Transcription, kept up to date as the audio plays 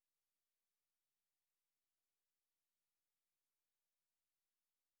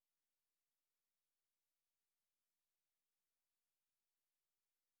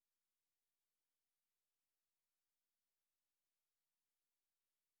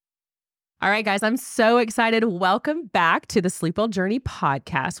All right, guys, I'm so excited. Welcome back to the Sleep Well Journey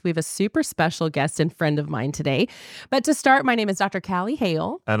podcast. We have a super special guest and friend of mine today. But to start, my name is Dr. Callie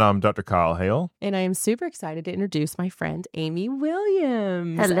Hale. And I'm Dr. Kyle Hale. And I am super excited to introduce my friend, Amy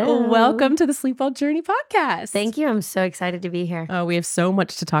Williams. Hello. Welcome to the Sleep Well Journey podcast. Thank you. I'm so excited to be here. Oh, we have so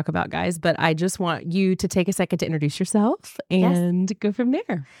much to talk about, guys, but I just want you to take a second to introduce yourself and go from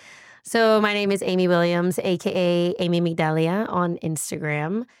there. So my name is Amy Williams, a.k.a. Amy Migdalia on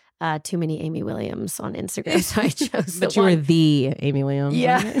Instagram. Too many Amy Williams on Instagram, so I chose But you were the Amy Williams.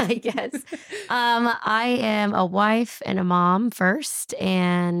 Yeah, I guess. I am a wife and a mom first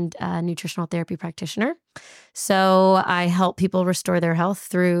and a nutritional therapy practitioner. So I help people restore their health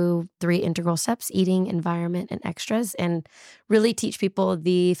through 3 integral steps: eating, environment, and extras, and really teach people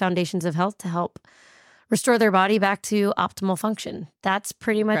the foundations of health to help restore their body back to optimal function. That's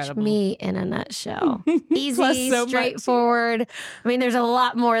pretty much me in a nutshell. Easy, so straightforward. I mean, there's a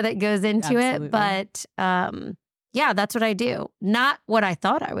lot more that goes into it, but yeah, that's what I do. Not what I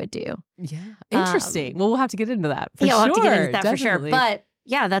thought I would do. Yeah. Interesting. Well, we'll have to get into that for sure. We'll have to get into that Definitely. for sure. But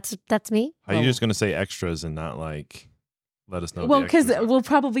yeah, that's me. Are you just going to say extras and not like let us know? Well, because we'll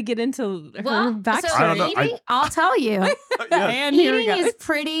probably get into her backstory. So eating, I'll tell you. And here we Eating go. is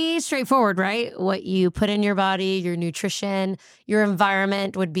pretty straightforward, right? What you put in your body, your nutrition, your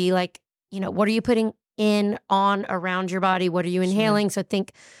environment would be like, what are you putting in, on, around your body? What are you inhaling? So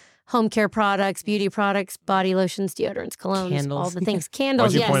think home care products, beauty products, body lotions, deodorants, colognes, Candles. all the things. Candles,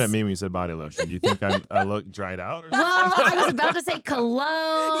 Why'd you yes. point at me when you said body lotion? Do you think I look dried out? Or Well, I was about to say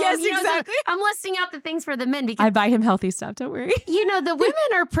cologne. Yes, so exactly. I'm listing out the things for the men because I buy him healthy stuff. Don't worry. the women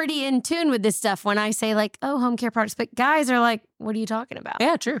are pretty in tune with this stuff when I say like, oh, home care products. But guys are like, what are you talking about?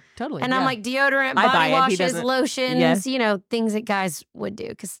 Yeah, true. Totally. And I'm like, deodorant, I buy body it. He washes, doesn't. lotions, Yes. Things that guys would do.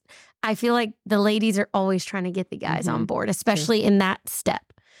 Because I feel like the ladies are always trying to get the guys on board, especially in that step.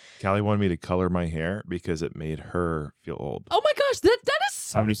 Callie wanted me to color my hair because it made her feel old. oh my gosh, that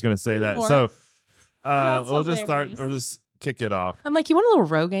is. I'm just going to say that. Or- So That's we'll just hilarious. we'll just kick it off. I'm like, you want a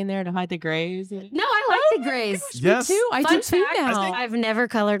little Rogaine there to hide the grays? No, I like the grays. Yes. Me too. I Fun do too fact, now. I've never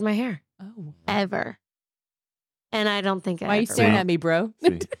colored my hair, Oh. ever. And I don't think I Why are you ever staring will. at me, bro?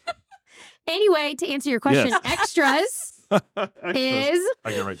 See. Anyway, to answer your question, Yes. extras is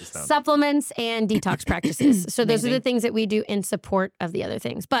I can write this down. supplements and detox practices. So those are Amazing. the things that we do in support of the other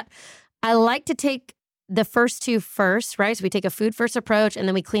things. But I like to take the first 2 first, right? So we take a food first approach and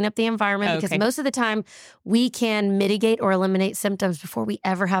then we clean up the environment because Okay. most of the time we can mitigate or eliminate symptoms before we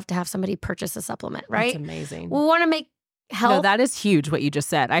ever have to have somebody purchase a supplement, right? That's amazing. We want to make health. No, that is huge what you just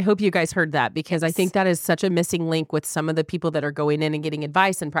said. I hope you guys heard that because I think that is such a missing link with some of the people that are going in and getting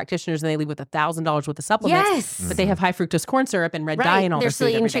advice and practitioners, and they leave with $1,000 worth of supplements. Yes. But they have high fructose corn syrup and red dye Right. and all They're this still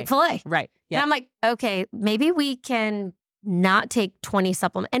food eating every day. Chick-fil-A. Right. And Yeah. I'm like, okay, maybe we can not take 20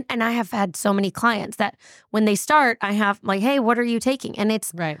 supplements. And I have had so many clients that when they start, I have like, hey, what are you taking? And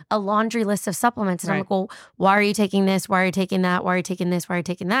it's Right. a laundry list of supplements. And I'm Right. like, well, why are you taking this? Why are you taking that? Why are you taking this? Why are you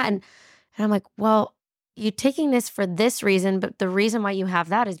taking that? And I'm like, well, you're taking this for this reason, but the reason why you have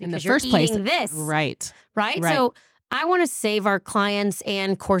that is In the because you're first place. eating this. Right. Right? Right. So I want to save our clients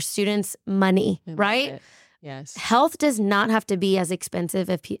and course students money, I love right? it. Yes. Health does not have to be as expensive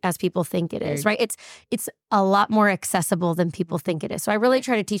as people think it is, Very- right? It's a lot more accessible than people think it is. So I really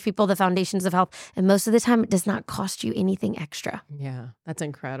try to teach people the foundations of health. And most of the time, it does not cost you anything extra. Yeah. That's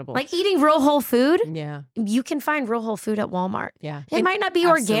incredible. Like eating real whole food, yeah. you can find real whole food at Walmart. Yeah. It might not be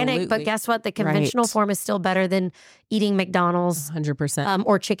organic, but Absolutely. guess what? The conventional Right. form is still better than eating McDonald's 100%.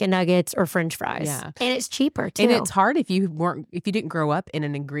 or chicken nuggets or French fries. Yeah. And it's cheaper too. And it's hard if you didn't grow up in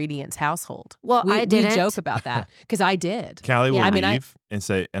an ingredients household. Well, we, I didn't. We joke about that because I did. Callie will Yeah. I mean, leave and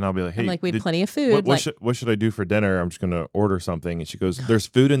say, and I'll be like, hey, I'm like, we had did- plenty of food. what should I do for dinner? I'm just going to order something. And she goes, there's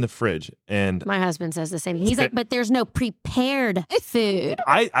food in the fridge. And My husband says the same thing. He's like, but there's no prepared food.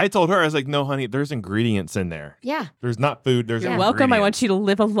 I told her, I was like, no, honey, there's ingredients in there. Yeah. There's not food. There's You're ingredients. welcome. I want you to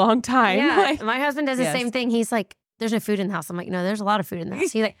live a long time. Yeah. Like, My husband does the Yes. same thing. He's like, there's no food in the house. I'm like, no, there's a lot of food in the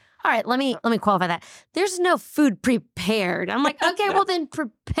house. He's like, all right, let me qualify that. There's no food prepared. I'm like, okay, well then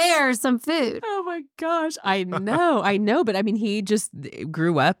prepare some food. oh my gosh. I know. But I mean, he just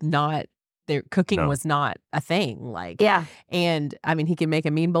grew up not, their cooking No. was not a thing. Like, Yeah. and I mean, he can make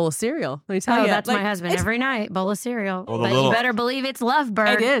a mean bowl of cereal. Let me tell Oh, you. that's Like, my husband. it's- Every night, bowl of cereal. Well, the But little- you better believe it's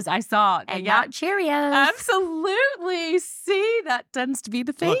Lovebird. It is. I saw it. And Yeah. not Cheerios. Absolutely. See, that tends to be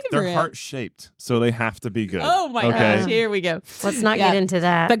the favorite. Look, they're heart shaped, so they have to be good. Oh my Okay. gosh. Here we go. Let's not Yeah. get into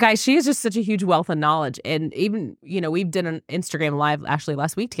that. But guys, she is just such a huge wealth of knowledge. And even, we've done an Instagram live actually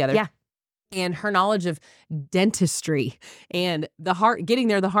last week together. Yeah. and her knowledge of dentistry and getting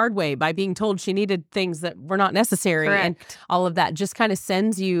there the hard way by being told she needed things that were not necessary. Correct. And all of that just kind of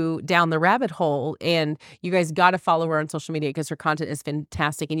sends you down the rabbit hole. And you guys got to follow her on social media because her content is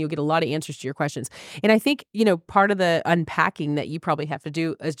fantastic and you'll get a lot of answers to your questions. And I think, part of the unpacking that you probably have to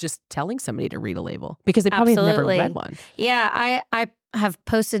do is just telling somebody to read a label because they probably have never read one. Yeah, I have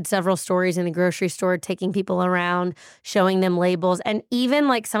posted several stories in the grocery store, taking people around, showing them labels. And even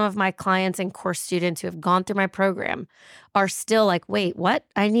like some of my clients and course students who have gone through my program are still like, wait, what?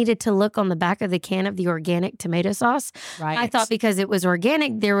 I needed to look on the back of the can of the organic tomato sauce. Right. I thought because it was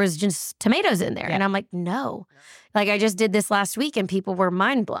organic, there was just tomatoes in there. Yeah. And I'm like, no. Like I just did this last week and people were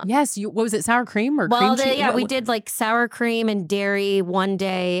mind blown. Yes. What was it? Sour cream or cream cheese? Yeah, we did like sour cream and dairy one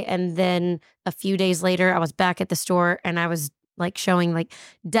day. And then a few days later, I was back at the store and I was like showing like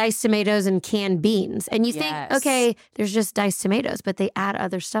diced tomatoes and canned beans. And you think, okay, there's just diced tomatoes, but they add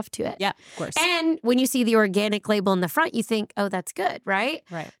other stuff to it. Yeah, of course. And when you see the organic label in the front, you think, oh, that's good, right?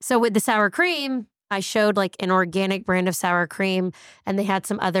 Right. So with the sour cream, I showed like an organic brand of sour cream and they had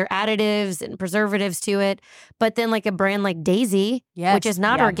some other additives and preservatives to it. But then like a brand like Daisy, which is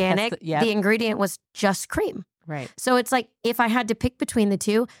not organic, the ingredient was just cream. Right. So it's like if I had to pick between the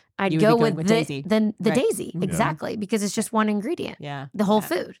two, I'd go with Daisy. the Daisy. Exactly. Because it's just one ingredient. Yeah. The whole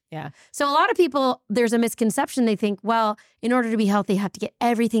food. Yeah. So a lot of people, there's a misconception. They think, well, in order to be healthy, you have to get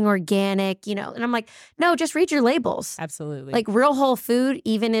everything organic, And I'm like, no, just read your labels. Absolutely. Like real whole food,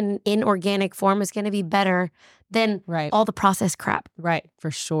 even in organic form, is going to be better than all the processed crap. Right.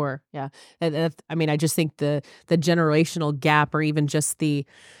 For sure. Yeah. I just think the generational gap or even just the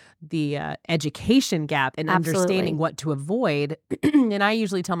education gap and understanding what to avoid. And I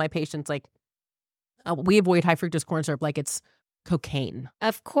usually tell my patients, like, we avoid high fructose corn syrup like it's cocaine.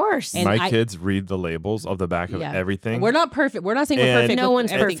 Of course. And my kids read the labels of the back of everything. We're not perfect. We're not saying we're perfect. No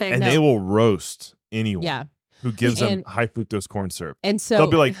one's perfect. And they will roast anyone who gives them high fructose corn syrup. And so they'll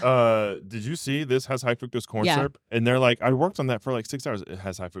be like, did you see this has high fructose corn syrup? And they're like, I worked on that for like 6 hours. It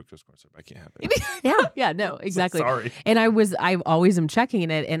has high fructose corn syrup. I can't have it. Yeah, no, exactly. So sorry. And I always am checking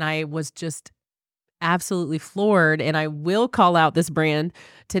it and I was just absolutely floored. And I will call out this brand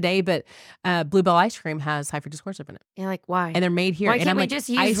today, but Bluebell ice cream has high fructose corn syrup in it. Yeah, like why? And they're made here. Why and can't I'm we like, just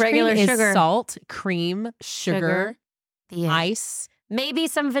use ice regular cream sugar? Is salt, cream, sugar, ice. Maybe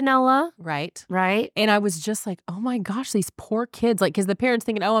some vanilla. Right. And I was just like, oh my gosh, these poor kids. Like, because the parents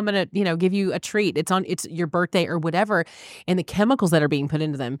thinking, oh, I'm going to, give you a treat. It's your birthday or whatever. And the chemicals that are being put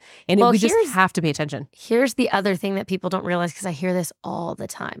into them. And we just have to pay attention. Here's the other thing that people don't realize because I hear this all the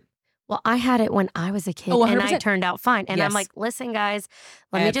time. Well, I had it when I was a kid and I turned out fine. And I'm like, listen, guys,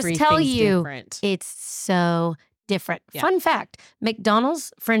 let me just tell you, it's so different. Yeah. Fun fact,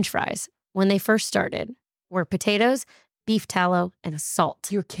 McDonald's French fries, when they first started, were potatoes, beef tallow, and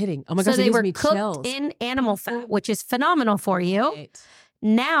salt. You're kidding. Oh my gosh, so they were cooked in animal fat, which is phenomenal for you. Right.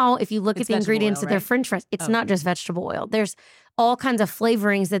 Now, if you look at the ingredients of their French fries, it's not just vegetable oil. There's all kinds of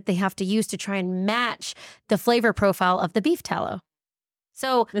flavorings that they have to use to try and match the flavor profile of the beef tallow.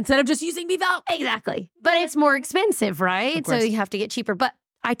 So instead of just using beef tallow. Exactly. But it's more expensive, right? So you have to get cheaper. But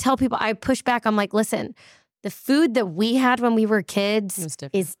I tell people, I push back. I'm like, listen, the food that we had when we were kids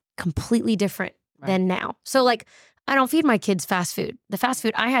is completely different than now. So like, I don't feed my kids fast food. The fast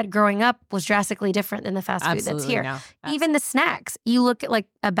food I had growing up was drastically different than the fast food that's here. Even the snacks. You look at like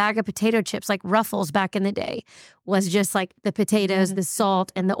a bag of potato chips, like Ruffles back in the day was just like the potatoes, the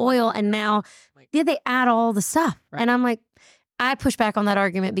salt, and the oil. And now they add all the stuff. Right. And I'm like, I push back on that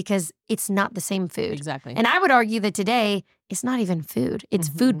argument because it's not the same food. Exactly. And I would argue that today it's not even food. It's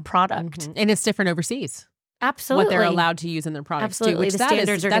food product. And it's different overseas. Absolutely. What they're allowed to use in their products too. Absolutely. Which the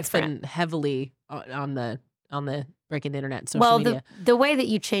standards are that's different. Been heavily on the breaking the internet and social media. The way that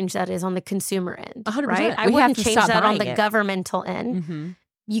you change that is on the consumer end. 100%. Right? I wouldn't change that on the governmental end. Mm-hmm.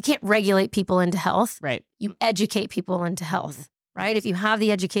 You can't regulate people into health. Right. You educate people into health. Right? If you have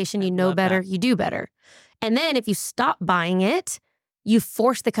the education, you know better, you do better. And then if you stop buying it, you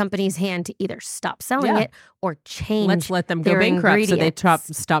force the company's hand to either stop selling it or change. Let's let them go bankrupt so they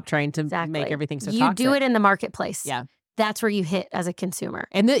stop trying to make everything so toxic. You do it in the marketplace. Yeah. That's where you hit as a consumer.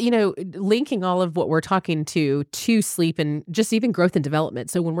 And linking all of what we're talking to sleep and just even growth and development.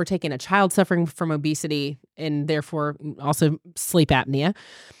 So when we're taking a child suffering from obesity and therefore also sleep apnea,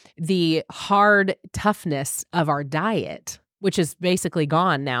 the hard toughness of our diet, which is basically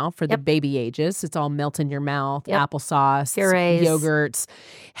gone now for the baby ages. It's all melt in your mouth, applesauce, purees, yogurts,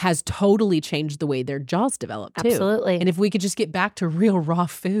 has totally changed the way their jaws develop too. Absolutely. And if we could just get back to real raw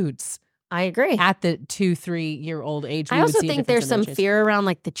foods. I agree. At the 2-3-year-old age, I also think there's some fear around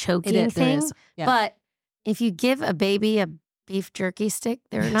like the choking thing. Yeah. But if you give a baby a beef jerky stick.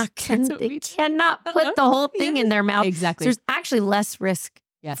 They're not That's what they we- cannot put the whole thing in their mouth. Exactly. So there's actually less risk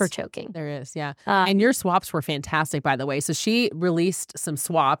Yes. for choking. There is, yeah. And your swaps were fantastic, by the way. So she released some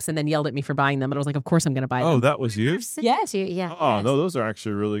swaps and then yelled at me for buying them. But I was like, of course I'm going to buy them. Oh, that was you? Yes. Yeah. Oh, no, those are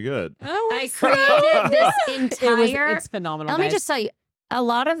actually really good. I created this entire. It's phenomenal. Let me just tell you, a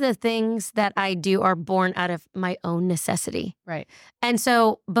lot of the things that I do are born out of my own necessity. Right. And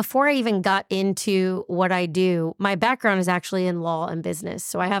so before I even got into what I do, my background is actually in law and business.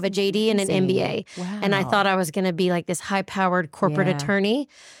 So I have a JD and an MBA. Wow. And I thought I was going to be like this high-powered corporate attorney.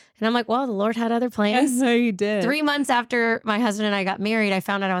 And I'm like, well, the Lord had other plans. So you did. 3 months after my husband and I got married, I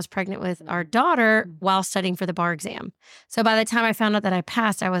found out I was pregnant with our daughter while studying for the bar exam. So by the time I found out that I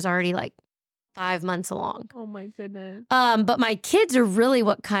passed, I was already like 5 months along. Oh my goodness. But my kids are really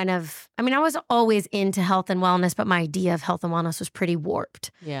what kind of, I mean, I was always into health and wellness, but my idea of health and wellness was pretty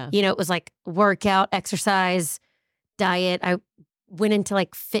warped. Yeah. You know, it was like workout, exercise, diet. I went into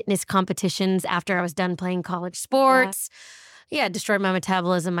like fitness competitions after I was done playing college sports. Yeah, destroyed my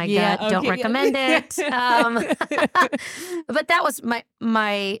metabolism, my gut. Don't recommend it. But that was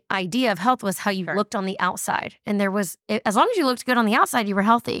my idea of health was how you looked on the outside. And there was, as long as you looked good on the outside, you were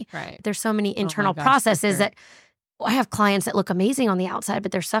healthy. Right. There's so many internal gosh, processes for sure. that I have clients that look amazing on the outside,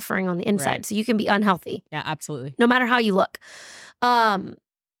 but they're suffering on the inside. Right. So you can be unhealthy Yeah, absolutely. no matter how you look.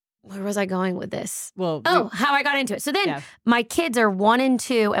 Where was I going with this? Well, How I got into it. So then my kids are 1 and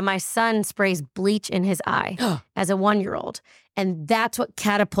 2, and my son sprays bleach in his eye as a 1-year-old. And that's what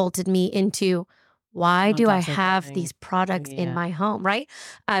catapulted me into why do I have these products in my home, right?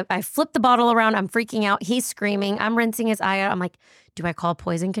 I flip the bottle around. I'm freaking out. He's screaming. I'm rinsing his eye out. I'm like, do I call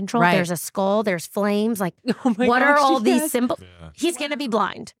poison control? Right. There's a skull. There's flames. Like, oh my what are gosh, all these yes. symbols? Yeah. He's going to be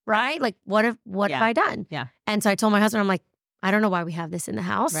blind, right? Like, what have I done? Yeah. And so I told my husband, I'm like, I don't know why we have this in the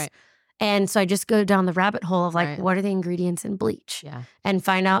house. Right. And so I just go down the rabbit hole of like, Right. what are the ingredients in bleach? Yeah. And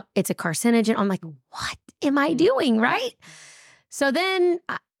find out it's a carcinogen. I'm like, what am I doing? Right. So then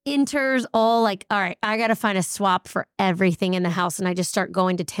enters all like, all right, I got to find a swap for everything in the house. And I just start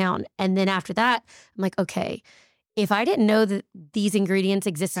going to town. And then after that, I'm like, okay, if I didn't know that these ingredients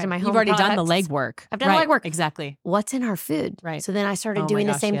existed in my home, You've already done the products, legwork. I've done the legwork. Exactly. What's in our food? Right. So then I started Oh my doing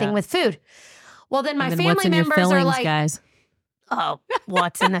the gosh, same thing with food. Well, then my and then family what's in your members fillings, are like, guys? oh,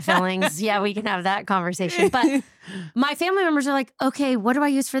 what's in the fillings? Yeah, we can have that conversation. But my family members are like, okay, what do I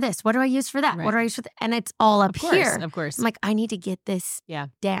use for this? What do I use for that? Right. What do I use for that? And it's all up here. Of course. I'm like, I need to get this Yeah.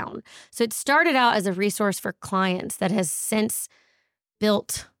 down. So it started out as a resource for clients that has since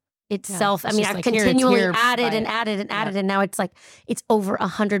built itself. It's I mean, just I've like, here, it's continually here, added buy and it. added and added. And now it's like, it's over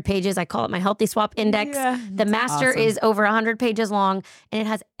 100 pages. I call it my Healthy Swap Index. Yeah, The that's master awesome. is over 100 pages long, and it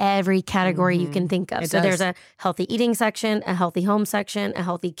has every category you can think of. It So there's does. a healthy eating section, a healthy home section, a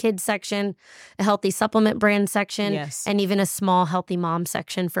healthy kids section, a healthy supplement brand section, Yes. and even a small healthy mom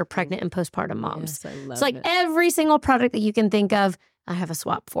section for pregnant and postpartum moms. Yes, I love So like it. every single product that you can think of, I have a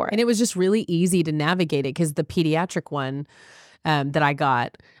swap for it. And it was just really easy to navigate it because the pediatric one that I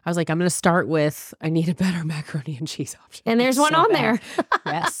got, I was like, I'm going to start with, I need a better macaroni and cheese option. And there's It's one so on bad. there.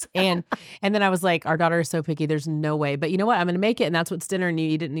 Yes. And then I was like, our daughter is so picky. There's no way. But you know what? I'm going to make it. And that's what's dinner. And you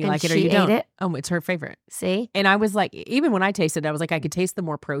eat it and you And like it or she you ate don't. it? Oh, it's her favorite. See? And I was like, even when I tasted it, I was like, I could taste the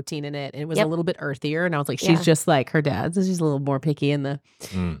more protein in it. And it was a little bit earthier. And I was like, she's Yeah. just like her dad's. She's a little more picky in the,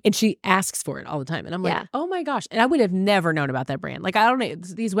 and she asks for it all the time. And I'm like, Yeah. oh my gosh. And I would have never known about that brand. Like, I don't know.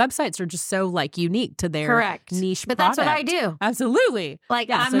 These websites are just so like unique to their Correct. niche But that's what I product. do. Absolutely. Like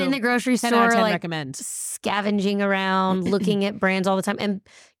Yeah, I'm so in the grocery 10 out of store 10 like recommend. scavenging around, looking at brands all the time. And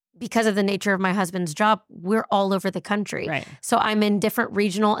because of the nature of my husband's job, we're all over the country. Right. So I'm in different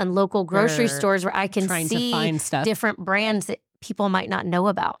regional and local grocery Sure. stores where I can Trying to see find stuff. different brands that people might not know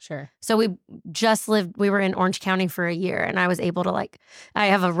about. Sure. So we were in Orange County for a year, and I was able to I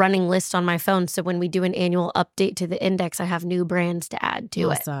have a running list on my phone. So when we do an annual update to the index, I have new brands to add to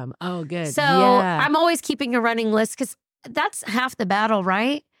it. Awesome. Oh, good. So yeah. I'm always keeping a running list because that's half the battle,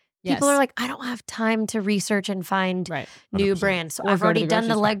 right? People Yes. are like, I don't have time to research and find right. new 100%. brands. So Or I've go to already the done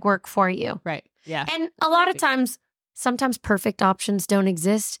the grocery legwork for you. Right. Yeah. And a lot of times, sometimes perfect options don't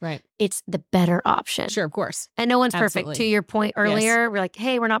exist. Right. It's the better option. Sure. Of course. And no one's perfect. Absolutely. To your point earlier, we're like,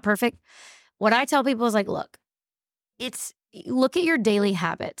 hey, we're not perfect. What I tell people is like, look at your daily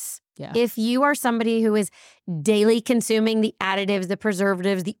habits. Yeah. If you are somebody who is daily consuming the additives, the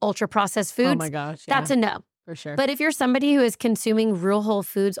preservatives, the ultra processed foods, Oh my gosh. Yeah. that's a no. for sure. But if you're somebody who is consuming real whole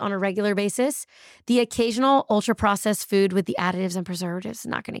foods on a regular basis, the occasional ultra processed food with the additives and preservatives is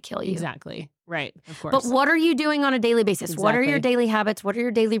not going to kill you. Exactly. Right. Of course. But what are you doing on a daily basis? What are your Exactly. daily habits? What are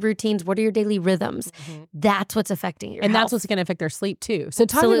your daily routines? What are your daily rhythms? Mhm. That's what's affecting your And health. that's what's going to affect their sleep too. So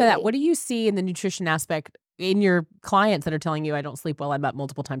talking about that, Absolutely. what do you see in the nutrition aspect in your clients that are telling you I don't sleep well, I'm up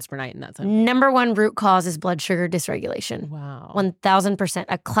multiple times per night, and that's it. Number one root cause is blood sugar dysregulation. Wow. 1000%.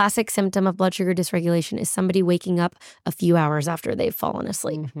 A classic symptom of blood sugar dysregulation is somebody waking up a few hours after they've fallen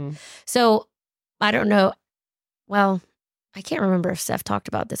asleep. Mm-hmm. So I don't know. Well, I can't remember if Steph talked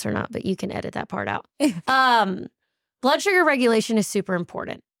about this or not, but you can edit that part out. Blood sugar regulation is super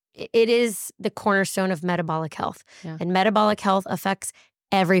important. It is the cornerstone of metabolic health. Yeah. And metabolic health affects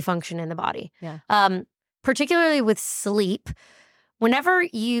every function in the body. Yeah. Particularly with sleep. Whenever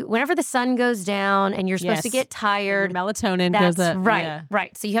the sun goes down and you're supposed to get tired, your melatonin that's goes up. right. Yeah.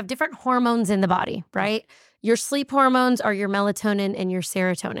 Right. So you have different hormones in the body, right? Your sleep hormones are your melatonin and your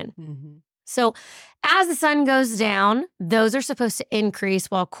serotonin. Mm-hmm. So as the sun goes down, those are supposed to increase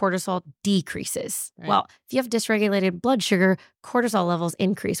while cortisol decreases. Right. Well, if you have dysregulated blood sugar, cortisol levels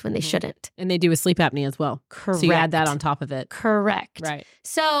increase when they shouldn't. And they do with sleep apnea as well. Correct. So you add that on top of it. Correct. Right.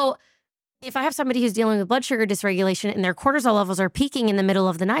 So if I have somebody who's dealing with blood sugar dysregulation and their cortisol levels are peaking in the middle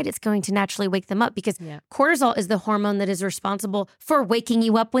of the night, it's going to naturally wake them up because cortisol is the hormone that is responsible for waking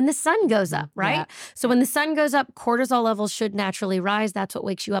you up when the sun goes up, right? Yeah. So when the sun goes up, cortisol levels should naturally rise. That's what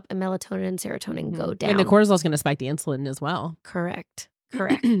wakes you up, and melatonin and serotonin go down. And the cortisol is going to spike the insulin as well. Correct.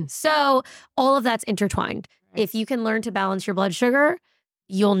 So all of that's intertwined. Right. If you can learn to balance your blood sugar,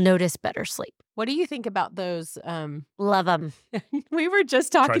 you'll notice better sleep. What do you think about those? Love them. We were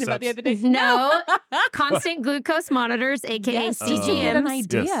just talking about the other day. No. Constant glucose monitors, aka Yes, did you get an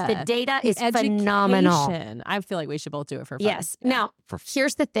idea? Yes. The data is Education. phenomenal. I feel like we should both do it for fun. Yes. Yeah. Now,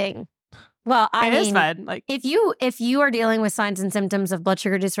 here's the thing. Well, It is fun. Like, if you are dealing with signs and symptoms of blood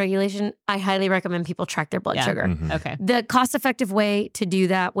sugar dysregulation, I highly recommend people track their blood sugar. Mm-hmm. okay. The cost-effective way to do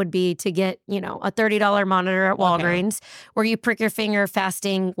that would be to get, a $30 monitor at Walgreens where you prick your finger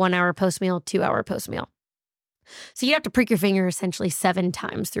fasting 1 hour post-meal, 2 hour post-meal. So you have to prick your finger essentially 7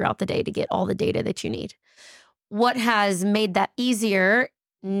 times throughout the day to get all the data that you need. What has made that easier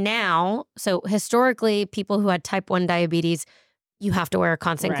now, so historically, people who had type 1 diabetes, you have to wear a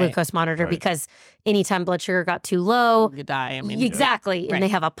constant glucose monitor because anytime blood sugar got too low, you die. Exactly. And they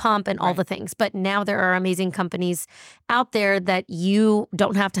have a pump and all the things. But now there are amazing companies out there that you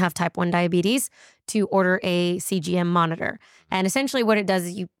don't have to have type 1 diabetes to order a CGM monitor. And essentially what it does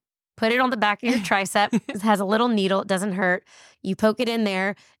is you put it on the back of your tricep. It has a little needle. It doesn't hurt. You poke it in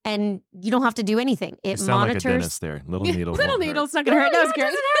there and you don't have to do anything. It sound monitors. like a dentist there. Little needles. Little needles, not going to hurt. No, it's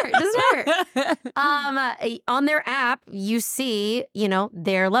great. It doesn't hurt. On their app, you see,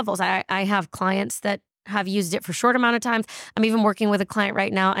 their levels. I have clients that have used it for short amount of times. I'm even working with a client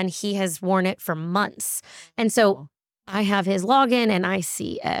right now and he has worn it for months. And so I have his login and I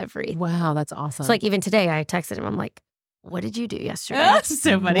see everything. Wow, that's awesome. So like even today I texted him. I'm like, what did you do yesterday? That's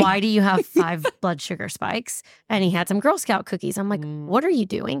so funny. Why do you have 5 blood sugar spikes? And he had some Girl Scout cookies. I'm like, what are you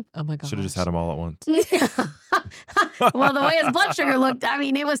doing? Oh my God. Should have just had them all at once. Well, the way his blood sugar looked,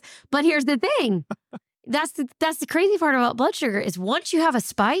 it was, but here's the thing. That's the crazy part about blood sugar is once you have a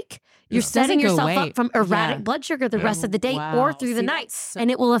spike, you're setting Doesn't go yourself away. up from erratic blood sugar the rest of the day or through the night.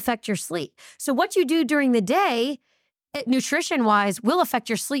 And it will affect your sleep. So what you do during the day, nutrition-wise, will affect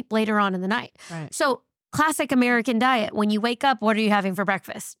your sleep later on in the night. Right. So classic American diet. When you wake up, what are you having for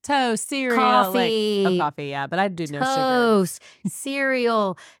breakfast? Toast, cereal. Coffee. Coffee, yeah. But I do no sugar. Toast,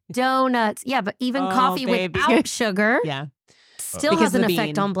 cereal, donuts. Yeah, but even coffee without sugar still Because has an of the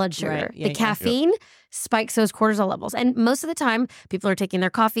effect bean. on blood sugar. Right. Yeah, the caffeine spikes those cortisol levels. And most of the time, people are taking their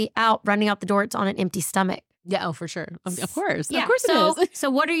coffee out, running out the door. It's on an empty stomach. Yeah, oh, for sure. Of course. Yeah. Of course so, it is. So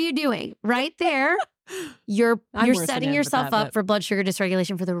what are you doing? Right there, you're I'm worse setting than him with yourself that, up for blood sugar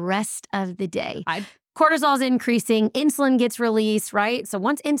dysregulation for the rest of the day. I- Cortisol's increasing, insulin gets released, right? So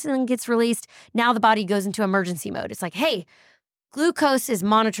once insulin gets released, now the body goes into emergency mode. It's like, hey, glucose is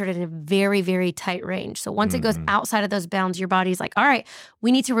monitored in a very, very tight range. So once it goes outside of those bounds, your body's like, all right,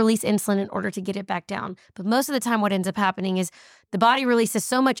 we need to release insulin in order to get it back down. But most of the time, what ends up happening is the body releases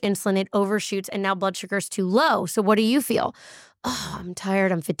so much insulin, it overshoots, and now blood sugar is too low. So what do you feel? Oh, I'm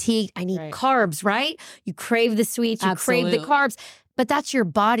tired, I'm fatigued, I need carbs, right? You crave the sweets, you crave the carbs, but that's your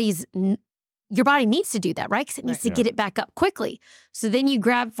body's. Your body needs to do that, right? Because it needs to get it back up quickly. So then you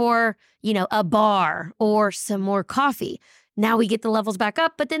grab for, a bar or some more coffee. Now we get the levels back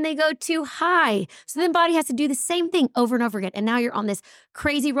up, but then they go too high. So then body has to do the same thing over and over again. And now you're on this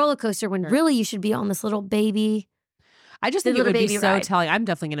crazy roller coaster when really you should be on this little baby. I just think it would be so ride. telling. I'm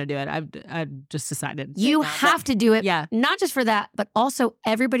definitely going to do it. I've just decided. You have to do it. Yeah. Not just for that, but also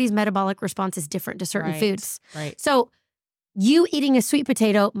everybody's metabolic response is different to certain foods. Right. So you eating a sweet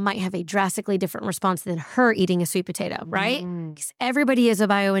potato might have a drastically different response than her eating a sweet potato, right? Because everybody is a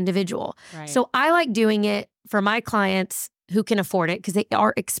bio-individual. Right. So I like doing it for my clients who can afford it because they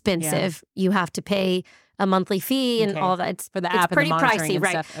are expensive. You have to pay a monthly fee and Okay. all that. It's For the it's app and the pretty monitoring pricey, and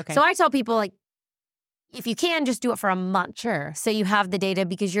right? stuff. Okay. So I tell people, like, if you can, just do it for a month. Sure. So you have the data,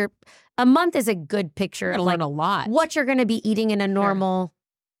 because a month is a good picture You're of gonna like learn a lot. what you're going to be eating in a normal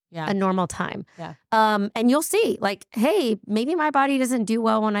time. Yeah. And you'll see, like, hey, maybe my body doesn't do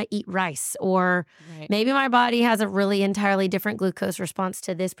well when I eat rice, or maybe my body has a really entirely different glucose response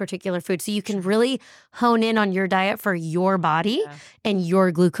to this particular food. So you can really hone in on your diet for your body and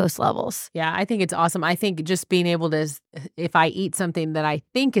your glucose levels. Yeah, I think it's awesome. I think just being able to, if I eat something that I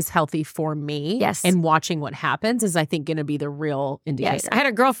think is healthy for me, and watching what happens is, I think, going to be the real indicator. Yes. I had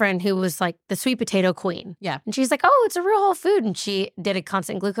a girlfriend who was like the sweet potato queen. Yeah. And she's like, oh, it's a real whole food. And she did a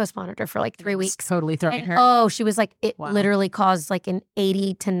constant glucose monitor for like 3 weeks. Totally throwing her. Oh, she was like, it literally caused like an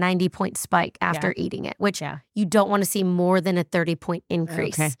 80 to 90 point spike after eating it, which you don't want to see more than a 30 point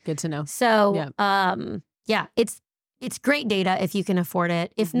increase. Okay, good to know. So, it's great data if you can afford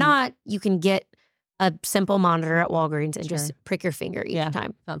it. If not, you can get a simple monitor at Walgreens and just prick your finger each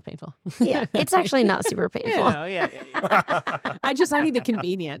time. Sounds painful. Yeah, it's actually not super painful. I need the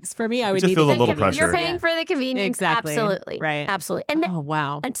convenience. For me, I would just need feel the a little pressure. You're paying for the convenience. Exactly. Absolutely. Right. Absolutely. And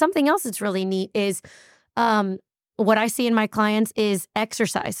And something else that's really neat is what I see in my clients is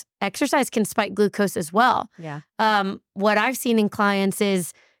exercise. Exercise can spike glucose as well. Yeah. What I've seen in clients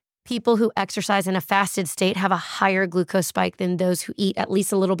is people who exercise in a fasted state have a higher glucose spike than those who eat at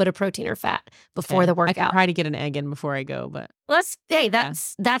least a little bit of protein or fat before the I workout. can try to get an egg in before I go, but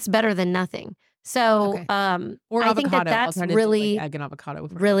That's better than nothing. So, or I think that's really, egg and avocado.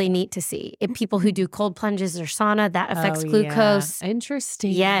 really neat to see. In people who do cold plunges or sauna, that affects glucose.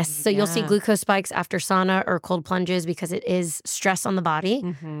 Interesting. Yes. So you'll see glucose spikes after sauna or cold plunges because it is stress on the body.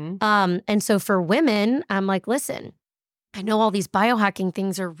 And so for women, I'm like, listen, I know all these biohacking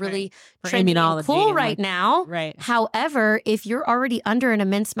things are really trendy and cool right now. Right. However, if you're already under an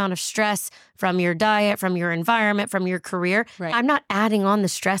immense amount of stress from your diet, from your environment, from your career, I'm not adding on the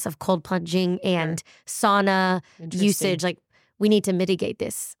stress of cold plunging and sauna usage. Like, we need to mitigate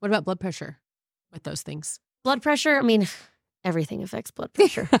this. What about blood pressure with those things? Blood pressure, I mean, everything affects blood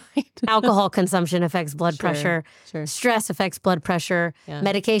pressure. Alcohol consumption affects blood pressure. Stress affects blood pressure.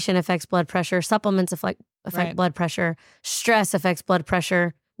 Medication affects blood pressure. Supplements affect blood pressure. Stress affects blood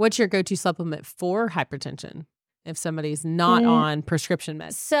pressure. What's your go-to supplement for hypertension if somebody's not on prescription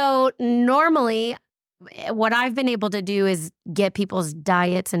meds? So normally, what I've been able to do is get people's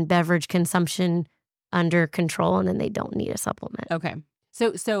diets and beverage consumption under control, and then they don't need a supplement. Okay.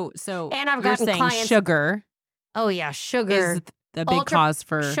 So and I've you're gotten saying clients, sugar. Oh yeah, sugar is the big cause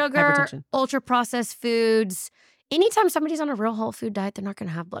for hypertension. Ultra processed foods. Anytime somebody's on a real whole food diet, they're not going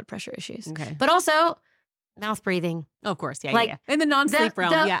to have blood pressure issues. Okay. But also mouth breathing. Of course, yeah. In the non-sleep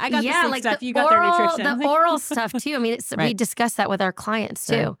realm, I got the sleep stuff. You got their nutrition. The oral stuff too. I mean, we discuss that with our clients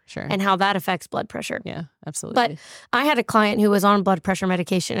too, and how that affects blood pressure. Yeah, absolutely. But I had a client who was on blood pressure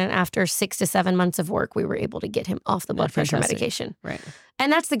medication, and after 6 to 7 months of work, we were able to get him off the blood pressure medication. Right.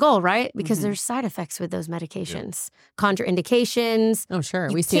 And that's the goal, right? Because there's side effects with those medications, contraindications. Oh, sure.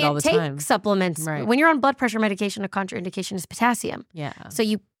 We see it all the time. Supplements. Right. When you're on blood pressure medication, a contraindication is potassium. Yeah. So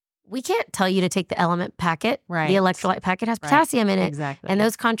we can't tell you to take the element packet. Right. The electrolyte packet has potassium in it. Exactly. And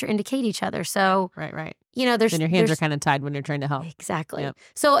those contraindicate each other. So, right. You know, then your hands are kind of tied when you're trying to help. Exactly. Yep.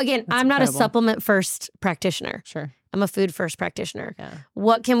 So again, I'm not a supplement first practitioner. Sure. I'm a food first practitioner. Yeah.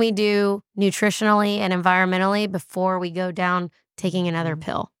 What can we do nutritionally and environmentally before we go down taking another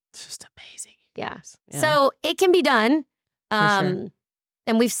pill? It's just amazing. Yeah. So it can be done. Sure.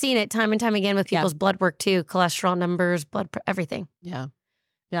 And we've seen it time and time again with people's blood work too, cholesterol numbers, everything. Yeah.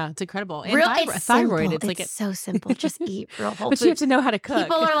 Yeah, it's incredible. And it's thyroid, simple. It's so simple. Just eat real whole But food. you have to know how to cook.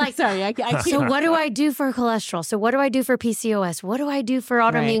 People are like, sorry, I can't. So what do I do for cholesterol? So what do I do for PCOS? What do I do for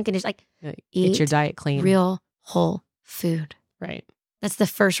autoimmune conditions? Like, eat your diet clean. Real whole food. Right. That's the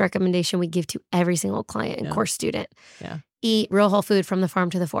first recommendation we give to every single client and course student. Yeah. Eat real whole food from the farm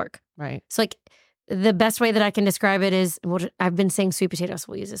to the fork. Right. So like the best way that I can describe it is, I've been saying sweet potatoes.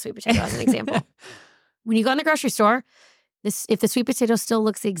 We'll use a sweet potato as an example. When you go in the grocery store, if the sweet potato still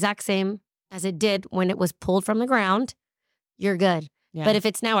looks the exact same as it did when it was pulled from the ground, you're good. Yeah. But if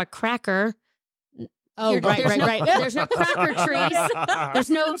it's now a cracker, right. There's no cracker trees. There's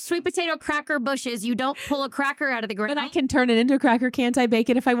no sweet potato cracker bushes. You don't pull a cracker out of the ground. But I can turn it into a cracker, can't I?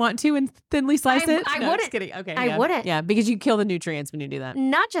 Bake it if I want to and thinly slice it? I wouldn't. Just kidding. Okay, I wouldn't. Yeah, because you kill the nutrients when you do that.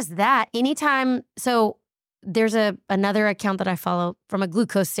 Not just that. Anytime. So there's another account that I follow from a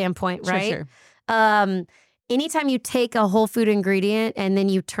glucose standpoint, right? Sure. anytime you take a whole food ingredient and then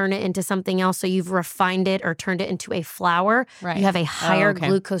you turn it into something else, so you've refined it or turned it into a flour, you have a higher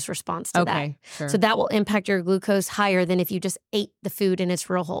glucose response to that. Sure. So that will impact your glucose higher than if you just ate the food in its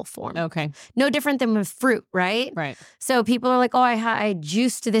real whole form. Okay. No different than with fruit, right? Right. So people are like, oh, I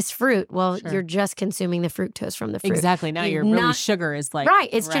juiced this fruit. Well, you're just consuming the fructose from the fruit. Exactly. Now you're really sugar is like. Right.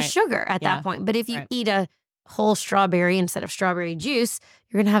 It's just sugar at that point. But if you eat a whole strawberry instead of strawberry juice,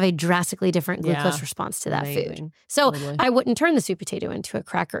 you're going to have a drastically different glucose response to that food. So I wouldn't turn the sweet potato into a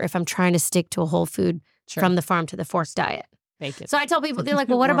cracker if I'm trying to stick to a whole food from the farm to the fork diet. Bake it. So I tell people, they're like,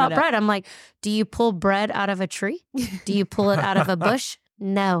 well, what about bread? I'm like, do you pull bread out of a tree? Do you pull it out of a bush?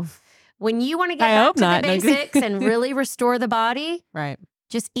 No. When you want to get back to the basics and really restore the body,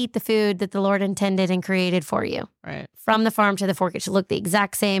 just eat the food that the Lord intended and created for you. Right. From the farm to the fork. It should look the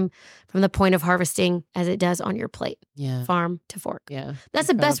exact same from the point of harvesting as it does on your plate. Yeah. Farm to fork. Yeah. That's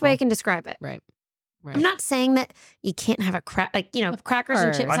the best way I can describe it. Right. I'm not saying that you can't have a crackers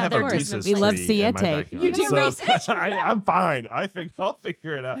and chips. I have a Reese's We love tree in my Siete. backyard. You do Reese's? I'm fine. I'll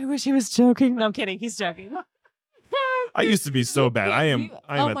figure it out. I wish he was joking. No, I'm kidding. He's joking. I used to be so bad. I am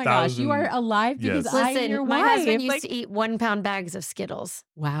oh my gosh, you are alive because Listen, your my wife. husband used to eat 1 pound bags of Skittles.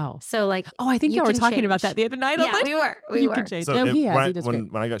 Wow. So like, I think y'all were talking about that the other night. Yeah, we were. We were. So no, he has. He does when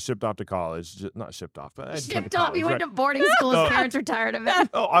I got shipped off to college, not shipped off, but I shipped off. He went to boarding school. His parents were tired of it.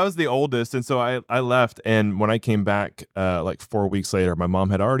 Oh, I was the oldest, and so I left. And when I came back, like 4 weeks later, my mom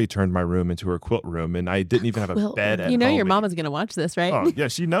had already turned my room into her quilt room, and I didn't even have a bed at home. You know your mama's gonna watch this, right? Oh yeah,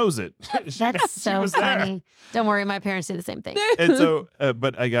 she knows it. That's so funny. Don't worry, my parents do the same thing. And so,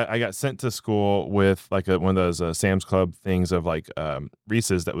 but I got sent to school with like one of those Sam's Club things of like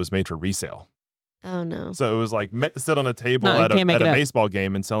Reese's that was made for resale. Oh no! So it was like meant to sit on a table at a baseball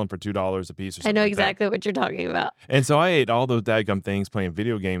game and sell them for $2 a piece. Or something I know like exactly that. what you're talking about. And so I ate all those dadgum things playing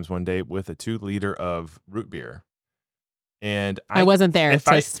video games one day with a 2-liter of root beer. And I wasn't there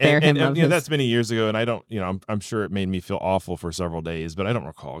to spare him. And that's many years ago, and I don't. I'm sure it made me feel awful for several days, but I don't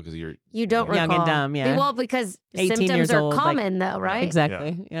recall because you don't recall. Young and dumb. Yeah. Well, because symptoms are common, though, right?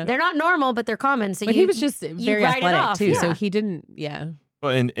 Exactly. Yeah. They're not normal, but they're common. So but he was just very athletic too, so he didn't. Yeah.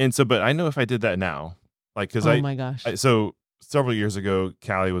 Well, but I know if I did that now, like because my gosh. So several years ago,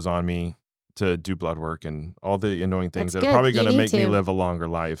 Callie was on me to do blood work and all the annoying things that are probably going to make me live a longer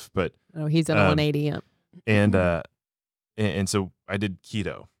life. But he's at 180. Yeah. And so I did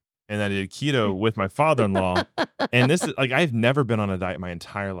keto, and I did keto with my father-in-law. And this is like, I've never been on a diet my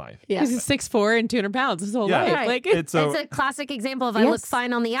entire life. Yeah. He's 6'4" and 200 pounds his whole life. Right. Like, it's a classic example of I look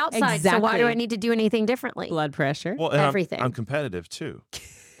fine on the outside. So why do I need to do anything differently? Blood pressure. Well, everything. I'm competitive too.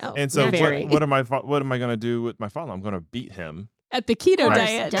 Oh, and so what am I going to do with my father? I'm going to beat him at the keto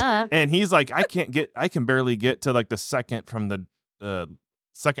diet. Duh. And he's like, I can barely get to like the second from the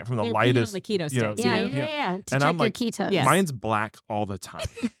lightest. The keto stage. Yeah. To and check I'm like, your ketones. Mine's black all the time.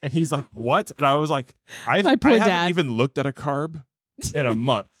 And he's like, what? And I was like, I haven't even looked at a carb in a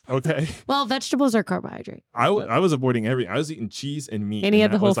month. Okay. Well, vegetables are carbohydrate. I was avoiding I was eating cheese and meat. And he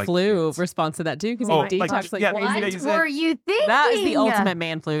had the whole flu response to that too, because he detoxed what were you thinking? That is the ultimate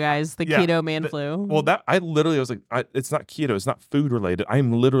man flu, guys. The keto man flu. Well, I literally was like, it's not keto. It's not food related.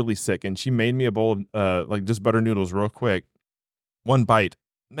 I'm literally sick. And she made me a bowl of like just butter noodles real quick. One bite.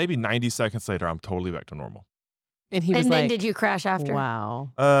 Maybe 90 seconds later, I'm totally back to normal. And he was then did you crash after?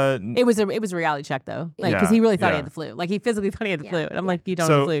 Wow. It was a reality check though, like because he really thought he had the flu. Like he physically thought he had the flu. And I'm like, you don't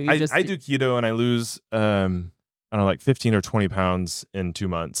have the flu. I do keto and I lose I don't know, like 15 or 20 pounds in 2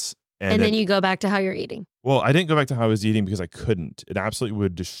 months. And then you go back to how you're eating. Well, I didn't go back to how I was eating because I couldn't. It absolutely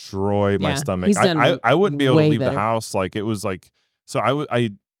would destroy my stomach. I wouldn't be able to leave the house. Like it was like so.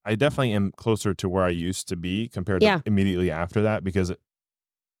 I definitely am closer to where I used to be compared to immediately after that because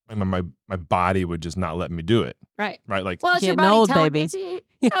my body would just not let me do it. Right. Like, well, it's your body baby.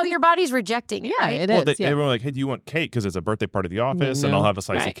 Your body's rejecting it. Yeah, right? it is. They were like, hey, do you want cake? Because it's a birthday party at the office and I'll have a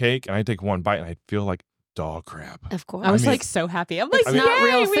slice of cake. And I take one bite and I feel like dog crap. Of course. I was like so happy. I'm like, it's not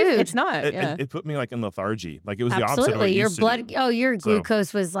real food. It's not. It put me like in lethargy. Like it was the opposite of what Absolutely. Your blood, your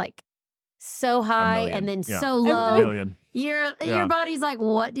glucose was like so high and then so low. Your body's like,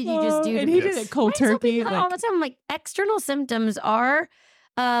 what did you just do? And he did it cold turkey. All the time. Like external symptoms are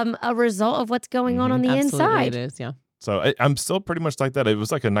a result of what's going on the inside. It is, yeah. So I'm still pretty much like that. It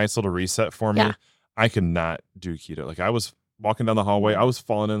was like a nice little reset for me. I could not do keto. Like I was walking down the hallway, I was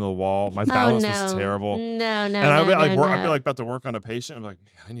falling into the wall. My balance was terrible. No. And I'd be like about to work on a patient. I'm like,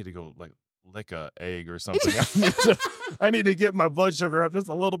 man, I need to go like lick a egg or something. I need to get my blood sugar up just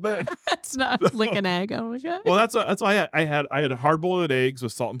a little bit. That's not lick an egg. Oh my god. Well, that's why I had hard boiled eggs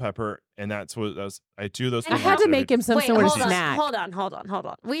with salt and pepper, and I had 2 of those. I had to make him some sort of snack. Hold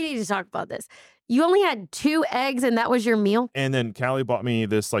on. We need to talk about this. You only had 2 eggs, and that was your meal. And then Callie bought me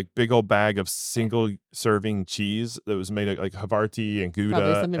this like big old bag of single serving cheese that was made of like Havarti and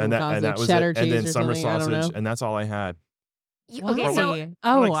Gouda, and that was cheddar it. cheese, And then summer sausage, and that's all I had. Okay, so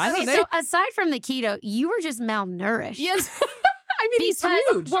so aside from the keto, you were just malnourished. Yes. I mean, he's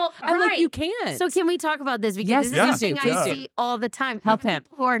huge. Well, I'm like, you can't. So can we talk about this? Because this is something I see all the time. Help him.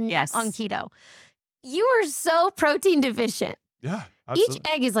 Who are on keto. You are so protein deficient. Yeah. Absolutely. Each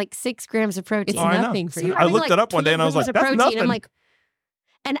egg is like 6 grams of protein. It's nothing for you. I looked it up one day and I was like, that's nothing. I'm like,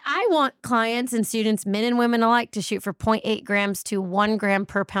 and I want clients and students, men and women alike, to shoot for 0.8 grams to 1 gram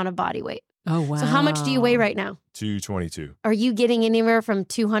per pound of body weight. Oh, wow. So how much do you weigh right now? 222. Are you getting anywhere from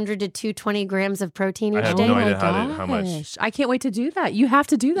 200 to 220 grams of protein each day? I have no idea how much. I can't wait to do that. You have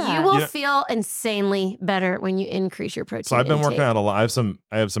to do that. You will feel insanely better when you increase your protein. So I've been working out a lot.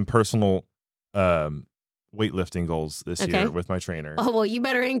 I have some personal weightlifting goals this year with my trainer. Oh, well, you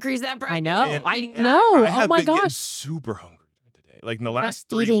better increase that protein. I know. Oh my gosh. Super hungry today. Like in the last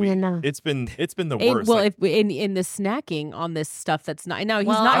 3 weeks, enough. it's been the worst. Well, if in the snacking on this stuff that's not. No, he's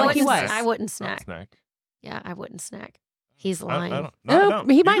not like he was. I wouldn't snack. Yeah, I wouldn't snack. He's lying.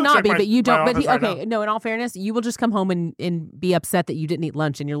 He might not be, but you don't. But okay, no. In all fairness, you will just come home and be upset that you didn't eat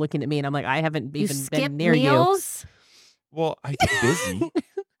lunch, and you're looking at me, and I'm like, I haven't even been near meals? You. Well, I get busy.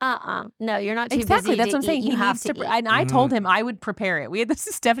 No, you're not too busy. Exactly. That's what I'm saying. You have to eat. And I told him I would prepare it. This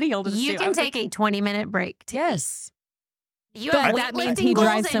is Stephanie Hilda. You can take a 20-minute break. Yes. But that means he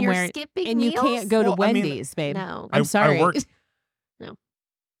drives somewhere and you can't go to Wendy's, babe. No. I'm sorry. No.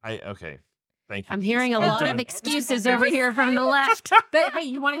 Okay. Thank you. I'm hearing a lot of excuses over here from the left. Hey,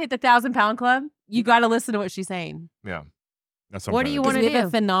 you want to hit the 1,000-pound club? You got to listen to what she's saying. Yeah. That's what do you want to do? We have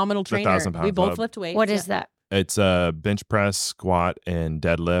a phenomenal trainer. We both lift weights. What is that? It's bench press, squat, and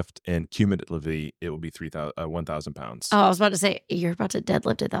deadlift, and cumulatively it will be 1,000 pounds. Oh, I was about to say, you're about to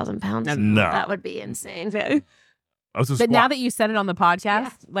deadlift 1,000 pounds? No. That would be insane. But now that you said it on the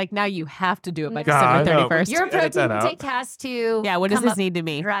podcast, like now you have to do it by December 31st. Your protein intake has to what does this need to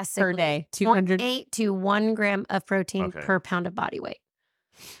be per day? 208 to 1 gram of protein per pound of body weight.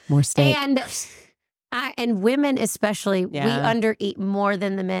 More steak. And women especially, we undereat more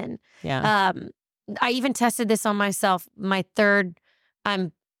than the men. Yeah. I even tested this on myself.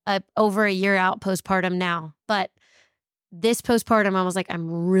 I'm over a year out postpartum now, but this postpartum, I was like, I'm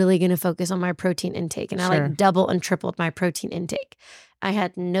really going to focus on my protein intake. And I like double and tripled my protein intake. I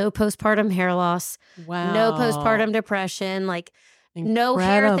had no postpartum hair loss, no postpartum depression, like no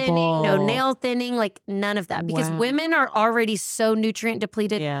hair thinning, no nail thinning, like none of that. Because women are already so nutrient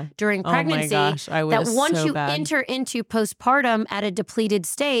depleted during pregnancy that once you enter into postpartum at a depleted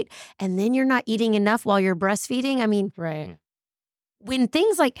state and then you're not eating enough while you're breastfeeding, I mean, when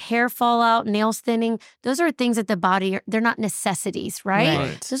things like hair fallout, nails thinning, those are things that the body, they're not necessities,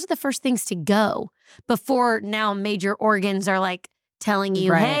 right? Those are the first things to go before now major organs are like telling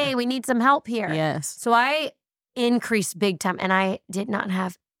you, hey, we need some help here. Yes. So I increased big time and I did not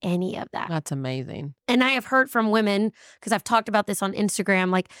have any of that. That's amazing. And I have heard from women, because I've talked about this on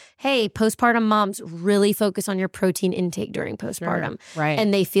Instagram, like, hey, postpartum moms, really focus on your protein intake during postpartum. Right.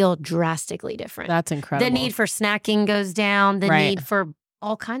 And they feel drastically different. That's incredible. The need for snacking goes down. The need for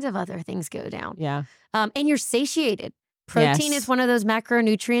all kinds of other things go down. Yeah. And you're satiated. Protein is one of those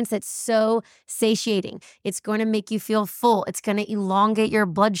macronutrients that's so satiating. It's going to make you feel full. It's going to elongate your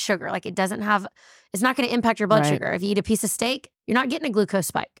blood sugar. Like it's not going to impact your blood sugar. If you eat a piece of steak, you're not getting a glucose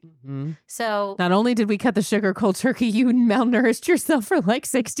spike. Mm-hmm. So not only did we cut the sugar cold turkey, you malnourished yourself for like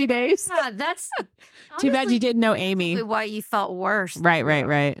 60 days. Yeah, that's too bad you didn't know Amy. Why you felt worse.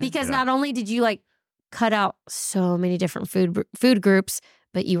 Right. Because not only did you like cut out so many different food groups,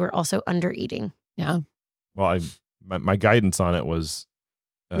 but you were also under eating. Yeah. Well, my guidance on it was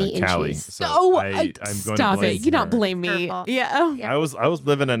Callie. So I'm going to blame it. You don't blame me. Yeah. I was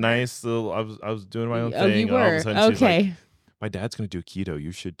living a nice little. I was doing my own thing. You were. Okay. Like, my dad's going to do keto.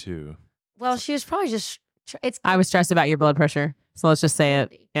 You should too. Well, she was probably just. I was stressed about your blood pressure, so let's just say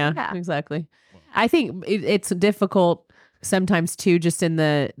it. Yeah. Exactly. I think it's difficult sometimes too, just in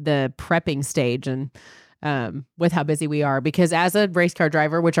the prepping stage and. With how busy we are, because as a race car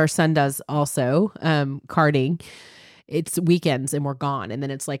driver, which our son does also, karting, it's weekends and we're gone, and then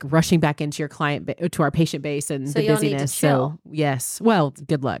it's like rushing back into your to our patient base and the busyness. So yes, well,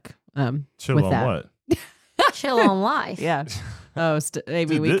 good luck. Chill with on that. What? Chill on life. Yeah.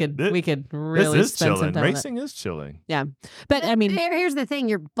 maybe we could really this is spend chilling. some time. Racing is chilling. Yeah, but I mean, here's the thing: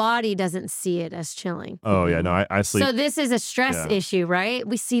 your body doesn't see it as chilling. Oh yeah, no, I sleep. So this is a stress issue, right?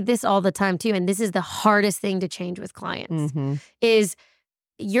 We see this all the time too, and this is the hardest thing to change with clients. Is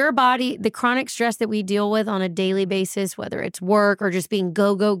your body, the chronic stress that we deal with on a daily basis, whether it's work or just being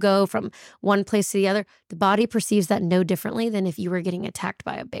go from one place to the other, the body perceives that no differently than if you were getting attacked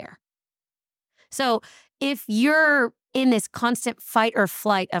by a bear. So if you're in this constant fight or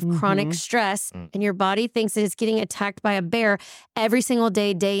flight of chronic stress and your body thinks that it's getting attacked by a bear every single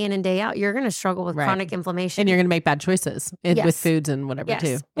day, day in and day out, you're going to struggle with chronic inflammation. And you're going to make bad choices with foods and whatever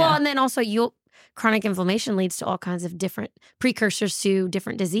too. Well, and then also chronic inflammation leads to all kinds of different precursors to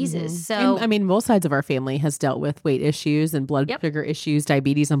different diseases. So, and, I mean, both sides of our family has dealt with weight issues and blood sugar issues,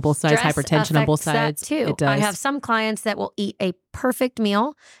 diabetes on both sides, hypertension on both sides. That too. It does. I have some clients that will eat a perfect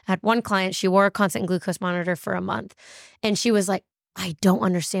meal. I had one client, she wore a constant glucose monitor for a month. And she was like, I don't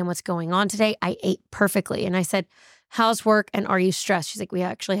understand what's going on today. I ate perfectly. And I said, how's work and are you stressed? She's like, we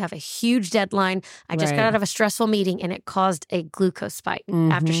actually have a huge deadline. I just got out of a stressful meeting and it caused a glucose spike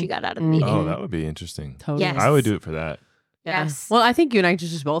after she got out of the meeting. Oh, that would be interesting. Totally. Yes. I would do it for that. Yes. Well, I think you and I should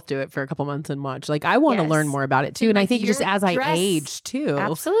just both do it for a couple months and watch. Like, I want to learn more about it too. And I think just as I age too.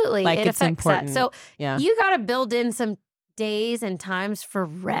 Absolutely. Like, it's important. That. So you got to build in some days and times for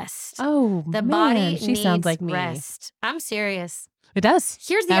rest. Oh, the body needs sounds like me. Rest. I'm serious. It does.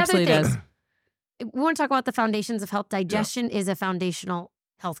 Here's the Absolutely other thing. We want to talk about the foundations of health. Digestion is a foundational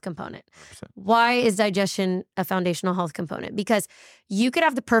health component. 100%. Why is digestion a foundational health component? Because you could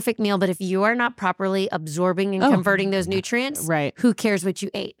have the perfect meal, but if you are not properly absorbing and converting those nutrients, who cares what you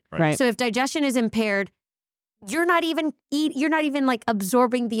ate? Right. So if digestion is impaired, you're not even like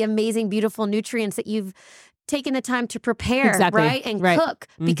absorbing the amazing, beautiful nutrients that you've taken the time to prepare, right? And cook,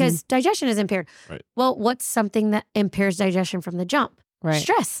 because digestion is impaired. Right. Well, what's something that impairs digestion from the jump? Right.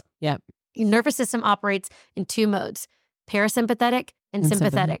 Stress. Yeah. Your nervous system operates in two modes, parasympathetic and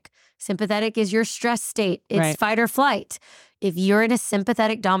sympathetic. Sympathetic is your stress state. It's fight or flight. If you're in a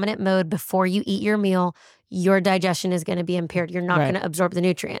sympathetic dominant mode before you eat your meal, your digestion is going to be impaired. You're not going to absorb the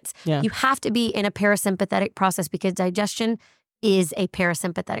nutrients. Yeah. You have to be in a parasympathetic process because digestion is a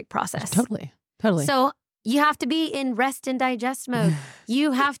parasympathetic process. Totally. So you have to be in rest and digest mode.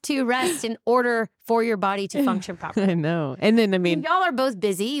 You have to rest in order for your body to function properly. I know. And then, I mean, y'all are both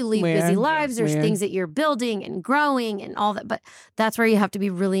busy. You lead busy lives. There's things that you're building and growing and all that. But that's where you have to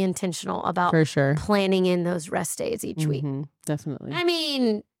be really intentional about planning in those rest days each week. Definitely. I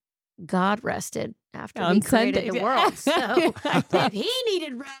mean, God rested after he created the world. So if he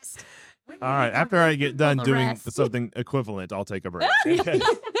needed rest. All right. After I get done doing something equivalent, I'll take a break.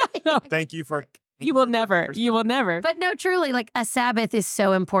 Thank you for... You will never. But no, truly, like a Sabbath is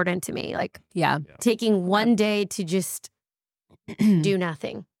so important to me. Like, taking one day to just do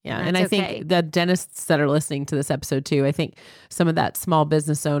nothing. Yeah. And I think the dentists that are listening to this episode too, I think some of that small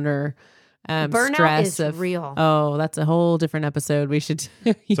business owner burnout stress is real. Oh, that's a whole different episode. We should.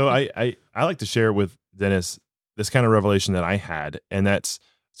 So I like to share with Dennis this kind of revelation that I had. And that's,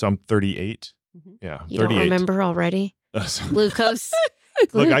 so I'm 38. Yeah. You 38. don't remember already? Glucose.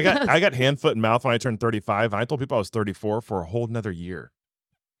 Look, I got hand, foot, and mouth when I turned 35. And I told people I was 34 for a whole nother year.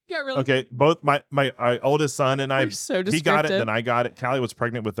 Yeah, really. Okay, both my oldest son and I, he got it, then I got it. Callie was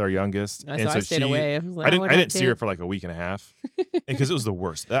pregnant with our youngest, and so I stayed away. I didn't see her for like a week and a half because it was the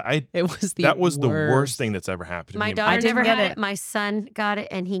worst. That was the worst thing that's ever happened to me. My daughter never had it. My son got it,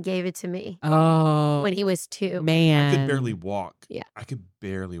 and he gave it to me. Oh, when he was 2. Man, I could barely walk. Yeah, I could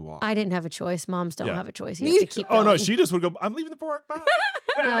barely walk. I didn't have a choice. Moms don't have a choice. You have to keep going. Oh no, she just would go, I'm leaving the park. Bye.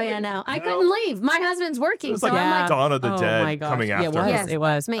 Oh yeah, no, I couldn't leave. My husband's working, so I'm like Dawn of the Dead coming after her. Yes, it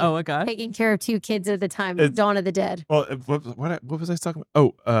was me. Oh my God, taking care of 2 kids at the time. Dawn of the Dead. Well, what was I talking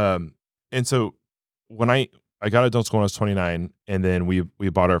about? Oh, and so when I got out of school when I was 29, and then we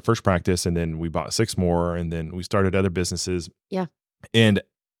bought our first practice, and then we bought 6 more, and then we started other businesses. Yeah, and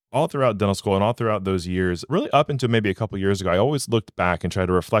all throughout dental school and all throughout those years, really up until maybe a couple of years ago, I always looked back and tried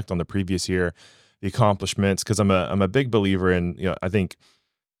to reflect on the previous year, the accomplishments, because I'm a big believer in, I think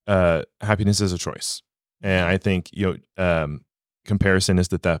happiness is a choice, and I think comparison is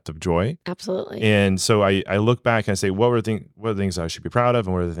the theft of joy. Absolutely. And so I look back and I say, what are the things that I should be proud of,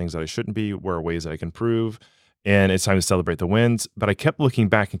 and what are the things that I shouldn't be? Where are ways that I can improve? And it's time to celebrate the wins. But I kept looking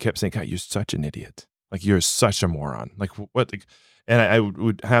back and kept saying, God, you're such an idiot. Like, you're such a moron. Like, what? And I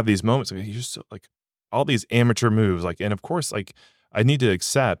would have these moments like, you're so, like, all these amateur moves. Like, and of course, like, I need to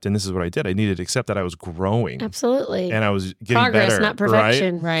accept, and this is what I did. I needed to accept that I was growing. Absolutely. And I was getting progress, better. Not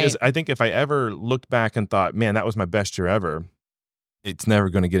perfection. Right. Because I think if I ever looked back and thought, man, that was my best year ever, it's never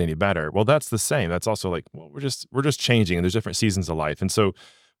going to get any better. Well, that's the same. That's also like, well, we're just changing, and there's different seasons of life. And so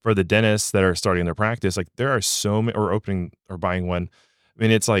for the dentists that are starting their practice, like there are so many, or opening or buying one. I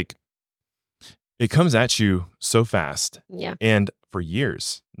mean, it's like, it comes at you so fast. Yeah. And for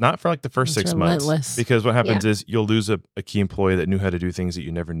years, not for like the first 6 months. Because what happens is you'll lose a key employee that knew how to do things that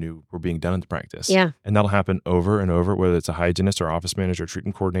you never knew were being done in the practice. Yeah. And that'll happen over and over, whether it's a hygienist or office manager, or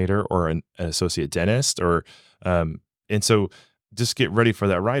treatment coordinator, or an associate dentist, or, and so just get ready for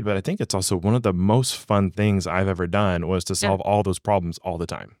that ride. But I think it's also one of the most fun things I've ever done was to solve all those problems all the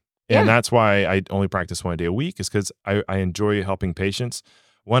time. And that's why I only practice 1 day a week, is because I enjoy helping patients.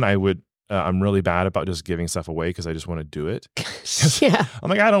 One, I'm really bad about just giving stuff away because I just want to do it. I'm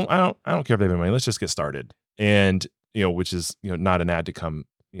like, I don't care if they have money. Let's just get started. And, which is, not an ad to come,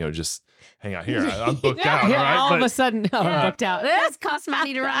 just hang out here. I'm booked out. Right? All of a sudden, I'm booked out. This costs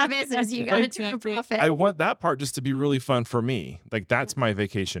money to run a business. You got to turn a profit. I want that part just to be really fun for me. Like, that's my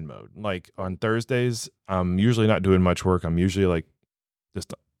vacation mode. Like on Thursdays, I'm usually not doing much work. I'm usually like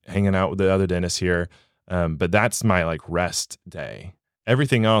just hanging out with the other dentists here. But that's my like rest day.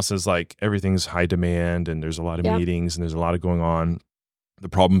 Everything else is like, everything's high demand, and there's a lot of meetings, and there's a lot of going on. The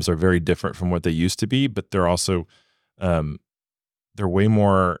problems are very different from what they used to be, but they're also, they're way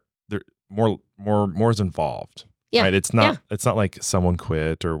more, more is involved. Yeah. Right. It's not like someone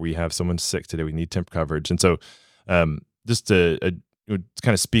quit or we have someone sick today, we need temp coverage. And so, just kind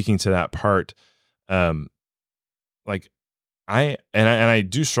of speaking to that part, like, I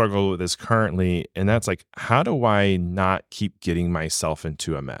do struggle with this currently, and that's like, how do I not keep getting myself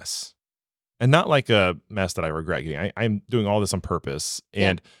into a mess, and not like a mess that I regret getting? I'm doing all this on purpose,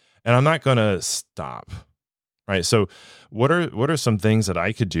 and I'm not going to stop. Right. So what are some things that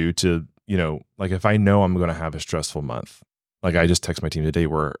I could do to, like if I know I'm going to have a stressful month, like I just text my team today,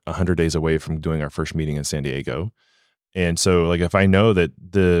 we're 100 days away from doing our first meeting in San Diego. And so like, if I know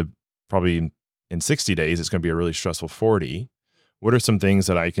that probably in 60 days, it's going to be a really stressful 40, what are some things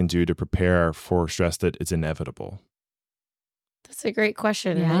that I can do to prepare for stress that it's inevitable? That's a great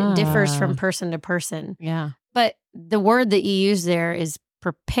question. Yeah. It differs from person to person. Yeah. But the word that you use there is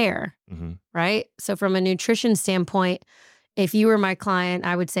prepare, right? So from a nutrition standpoint, if you were my client,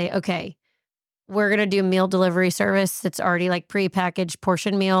 I would say, okay, we're going to do meal delivery service that's already like prepackaged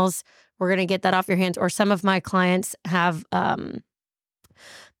portion meals. We're going to get that off your hands. Or some of my clients have,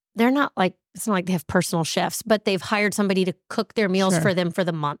 they're not like, it's not like they have personal chefs, but they've hired somebody to cook their meals for them for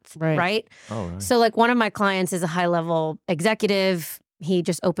the month, right? Oh, right. So like one of my clients is a high-level executive. He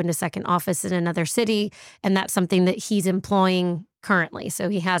just opened a second office in another city, and that's something that he's employing currently. So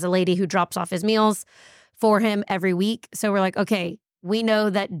he has a lady who drops off his meals for him every week. So we're like, okay, we know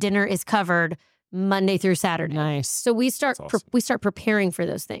that dinner is covered Monday through Saturday. Nice. So we start preparing for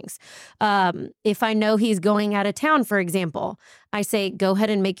those things. If I know he's going out of town, for example, I say, go ahead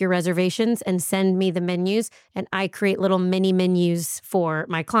and make your reservations and send me the menus. And I create little mini menus for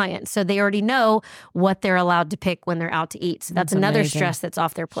my clients. So they already know what they're allowed to pick when they're out to eat. So that's another amazing stress that's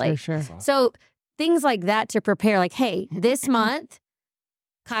off their plate. Sure. So things like that to prepare, like, hey, this month,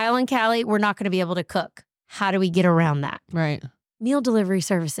 Kyle and Callie, we're not going to be able to cook. How do we get around that? Right. Meal delivery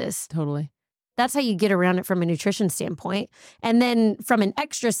services. Totally. That's how you get around it from a nutrition standpoint. And then from an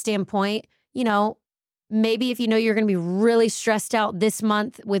extra standpoint, maybe if you know you're going to be really stressed out this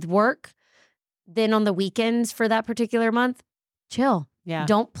month with work, then on the weekends for that particular month, chill. Yeah.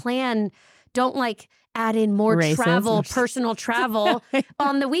 Don't like add in more personal travel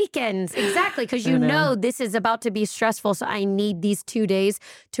on the weekends. Exactly. Because you know this is about to be stressful. So I need these 2 days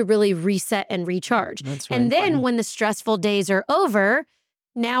to really reset and recharge. That's right. And then when the stressful days are over,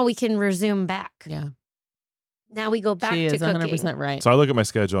 now we can resume back. Yeah. Now we go back to cooking. 100% right. So I look at my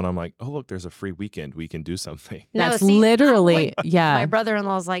schedule and I'm like, oh, look, there's a free weekend. We can do something. That's literally, my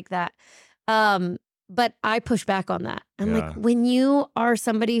brother-in-law's like that. But I push back on that. I'm like, when you are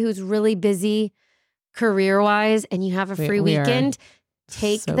somebody who's really busy career-wise and you have a free weekend,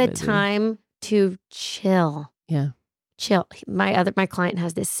 take the time to chill. Yeah. Chill. My client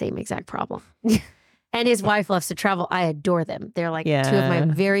has this same exact problem. And his wife loves to travel. I adore them. They're like two of my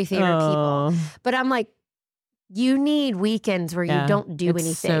very favorite people. But I'm like, you need weekends where you don't do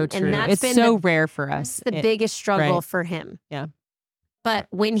anything. So true. And that's been so rare for us. The biggest struggle for him. Yeah. But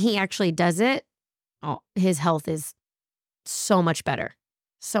when he actually does it, his health is so much better.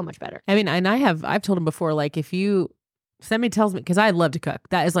 So much better. I mean, and I've told him before, like, if somebody tells me, because I love to cook,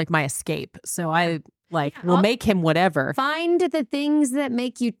 that is like my escape. So I will make him whatever. Find the things that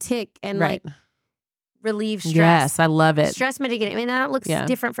make you tick and like relieve stress. Yes, I love it. Stress mitigating. I mean, that looks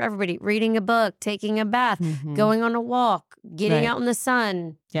different for everybody. Reading a book, taking a bath, going on a walk, getting out in the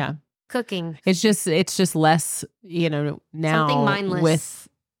sun. Yeah. cooking. It's just less, now something mindless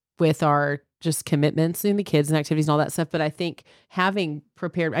with our just commitments in the kids and activities and all that stuff. But I think having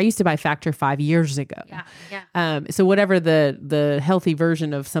prepared, I used to buy Factor 5 years ago. Yeah. So whatever the healthy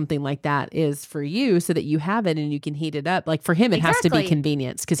version of something like that is for you, so that you have it and you can heat it up. Like for him, it has to be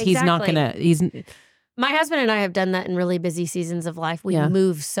convenience, because he's not gonna. My husband and I have done that in really busy seasons of life. We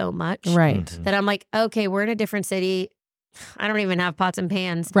move so much, right? That I'm like, okay, we're in a different city. I don't even have pots and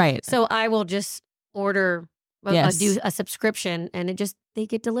pans, right? So I will just order. Do a subscription, and they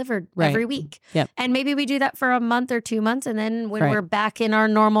get delivered every week. Yep. And maybe we do that for a month or 2 months. And then when we're back in our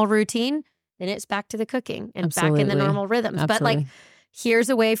normal routine, then it's back to the cooking and back in the normal rhythms. Absolutely. But like,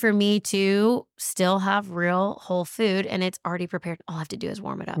 here's a way for me to still have real whole food, and it's already prepared. All I have to do is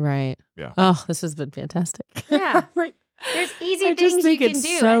warm it up. Right. Yeah. Oh, this has been fantastic. Yeah. Right. There's easy things you can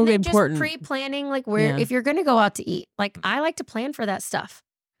do. So and then important. Just pre-planning, like if you're going to go out to eat, like I like to plan for that stuff.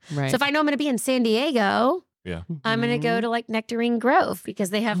 Right. So if I know I'm going to be in San Diego, yeah, I'm going to go to like Nectarine Grove, because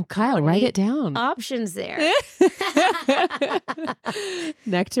they have Kyle, write it down. Options there.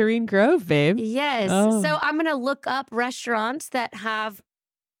 Nectarine Grove, babe. Yes. So I'm going to look up restaurants that have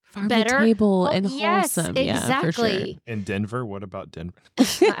better table and wholesome. Yes, yeah, exactly. For sure. In Denver, what about Denver?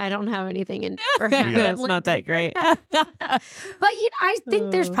 I don't have anything in Denver. It's not that great. But I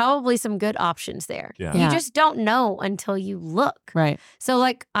think there's probably some good options there. Yeah. You just don't know until you look. Right. So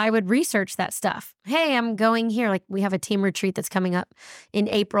like I would research that stuff. Hey, I'm going here. Like we have a team retreat that's coming up in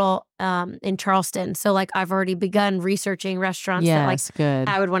April in Charleston. So like I've already begun researching restaurants that like good.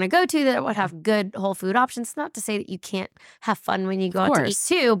 I would want to go to that would have good whole food options. Not to say that you can't have fun when you go out to eat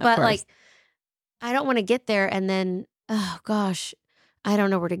too, but like I don't want to get there and then, oh gosh, I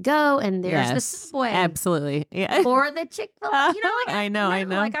don't know where to go. And there's the Subway. Absolutely. Yeah. Or the Chick-fil-A. Like, I know.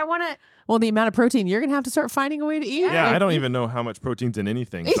 Like I want to. Well, the amount of protein, you're going to have to start finding a way to eat. Yeah, I don't even know how much protein's in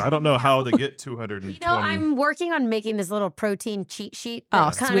anything. So I don't know how to get 220. I'm working on making this little protein cheat sheet.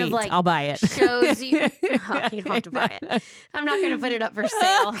 Oh, kind of like I'll buy it. Shows you. Oh, you don't have to buy it. I'm not going to put it up for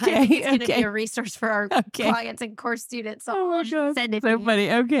sale. Okay, I think it's going to be a resource for our clients and course students. So I'll send it. So funny.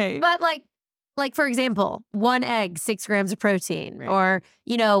 Okay. But like for example, 1 egg, 6 grams of protein, or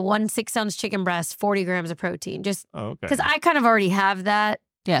 1 6-ounce chicken breast, 40 grams of protein. Just because I kind of already have that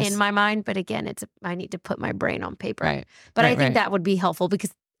in my mind, but again, I need to put my brain on paper. Right. But I think that would be helpful,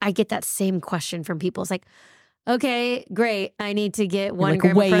 because I get that same question from people. It's like, okay, great, I need to get 1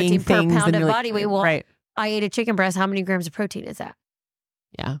 gram of protein per pound of body weight. Well, I ate a chicken breast. How many grams of protein is that?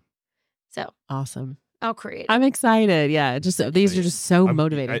 Yeah. So awesome. I'll create it. I'm excited. Yeah. Just these are just so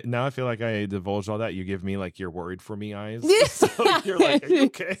motivating. Now I feel like I divulged all that. You give me like you're worried for me eyes. So you're like, are you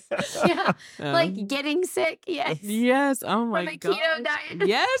okay? Yeah. Like getting sick. Yes. Yes. Oh my God. Keto diet.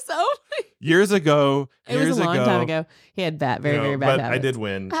 Yes. Oh. Years ago. It was a long time ago. He had very bad but habits. I did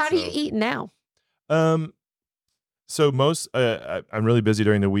win. How do you eat now? So most I'm really busy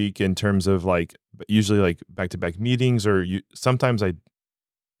during the week in terms of like usually like back-to-back meetings, or sometimes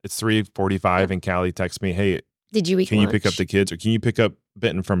it's 3:45 and Callie texts me, hey, did you eat can lunch? you pick up the kids, or can you pick up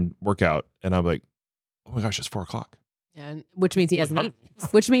Benton from workout? And I'm like, oh my gosh, it's 4:00. Yeah, which means he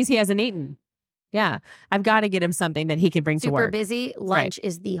hasn't eaten. Yeah, I've got to get him something that he can bring to work. Super busy. Lunch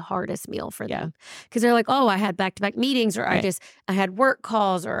is the hardest meal for them, because they're like, oh, I had back-to-back meetings, or I had work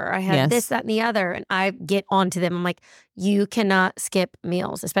calls, or I had this, that, and the other. And I get onto them. I'm like, you cannot skip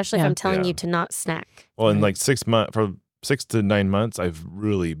meals, especially if I'm telling you to not snack. Well, in like 6 months, for 6 to 9 months, I've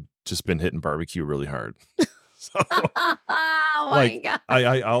really just been hitting barbecue really hard. So, oh my God.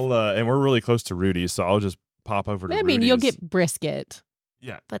 I'll and we're really close to Rudy's, so I'll just pop over to Rudy's. You'll get brisket.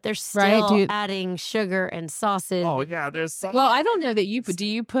 Yeah. But they're still adding sugar and sausage. Oh, yeah. There's sauce. Well, I don't know that you put. Do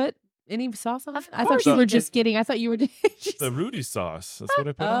you put any sauce on it? I thought you were just kidding. I thought you were just... The Rudy's sauce. That's what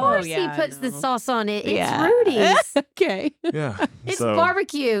I put on. Of course he puts the sauce on it. It's Rudy's. Okay. Yeah. It's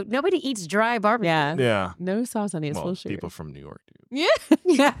barbecue. Nobody eats dry barbecue. Yeah. No sauce on it. It's full sugar. People from New York do.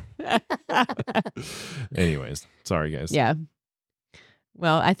 Yeah. Anyways. Sorry, guys. Yeah.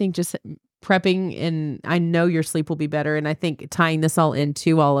 Well, I think just prepping, and I know your sleep will be better. And I think tying this all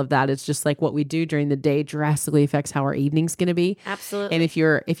into all of that is just like what we do during the day drastically affects how our evening's going to be. Absolutely. And if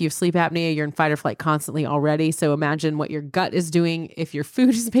you have sleep apnea, you're in fight or flight constantly already. So imagine what your gut is doing if your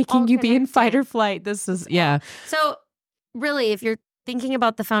food is making you be in fight or flight. This is, So really, if you're thinking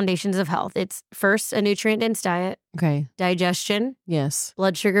about the foundations of health, it's first a nutrient-dense diet. Okay. Digestion. Yes.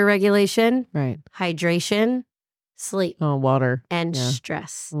 Blood sugar regulation. Right. Hydration. Sleep. Oh, water. And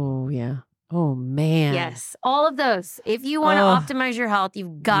stress. Oh, yeah. Oh, man. Yes. All of those. If you want to optimize your health,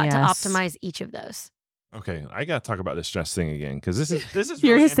 you've got to optimize each of those. Okay. I got to talk about the stress thing again, because this is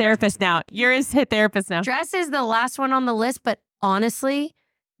You're his therapist now. You're his therapist now. Stress is the last one on the list, but honestly,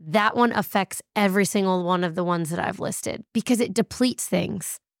 that one affects every single one of the ones that I've listed because it depletes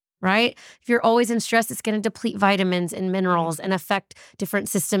things, right? If you're always in stress, it's going to deplete vitamins and minerals and affect different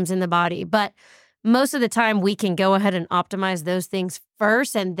systems in the body. But most of the time, we can go ahead and optimize those things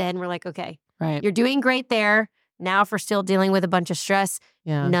first, and then we're like, okay, you're doing great there. Now, if we're still dealing with a bunch of stress,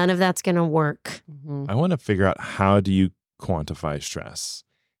 none of that's going to work. Mm-hmm. I want to figure out, how do you quantify stress?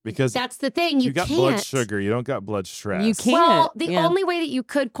 Because that's the thing. You got can't. Blood sugar. You don't got blood stress. You can't. Well, the only way that you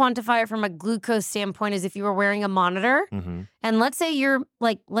could quantify it from a glucose standpoint is if you were wearing a monitor. Mm-hmm. And let's say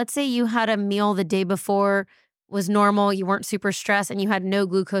you had a meal the day before was normal, you weren't super stressed, and you had no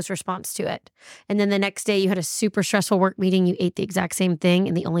glucose response to it. And then the next day you had a super stressful work meeting, you ate the exact same thing,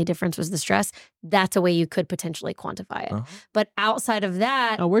 and the only difference was the stress. That's a way you could potentially quantify it. But outside of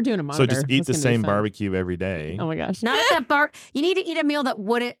that... Oh, we're doing a monitor. So just eat the same barbecue every day. Oh my gosh. Not at that you need to eat a meal that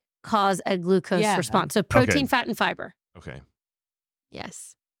wouldn't cause a glucose response. So protein, fat, and fiber. Okay.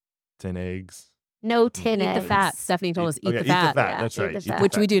 Yes. 10 eggs. No 10 eggs. Eat the fat. Stephanie told us eat the fat. Eat the fat. That's right.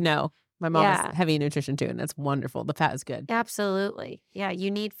 Which we do know. My mom is heavy in nutrition too, and that's wonderful. The fat is good. Absolutely. Yeah, you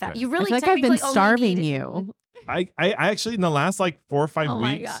need fat. You I really feel like I've been starving you. I actually, in the last 4 or 5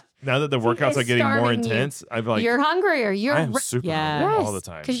 weeks, now that the workouts are getting more intense, I've you're hungrier. I'm super hungry all the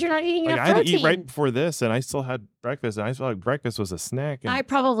time. Because you're not eating enough protein. I had to protein. eat right before this, and I still had breakfast, and I felt like breakfast was a snack. And I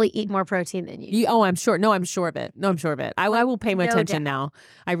probably eat more protein than you. Oh, I'm sure. No, I'm sure of it. I will pay my attention now.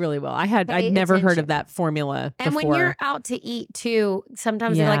 I really will. I'd never heard of that formula and before. when you're out to eat too,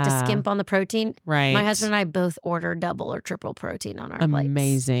 sometimes they like to skimp on the protein. Right. My husband and I both order double or triple protein on our plates.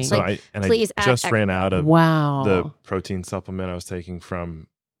 Amazing. So I just ran out of the protein supplement I was taking from.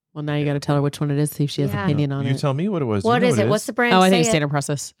 Well, now you got to tell her which one it is, see if she has an opinion on it. You tell me what it was. What is it? What's the brand? Oh, I think it's Standard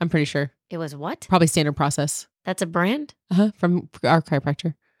Process. I'm pretty sure. It was what? Probably Standard Process. That's a brand? From our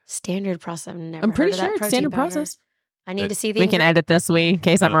chiropractor. Standard Process. I'm pretty sure it's Standard Process. I need to see the We can edit this week in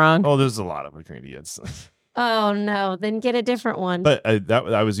case I'm wrong. Oh, there's a lot of ingredients. Oh, no. Then get a different one. But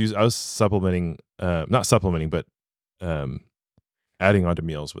I was supplementing, not supplementing, but adding onto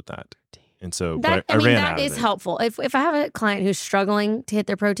meals with that. And so that that is helpful. If I have a client who's struggling to hit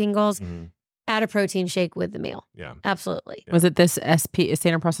their protein goals, add a protein shake with the meal. Yeah. Absolutely. Yeah. Was it this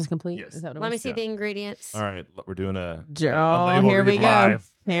Standard Process Complete? Yes. Is that what Let me see the ingredients. All right. We're doing a here we go.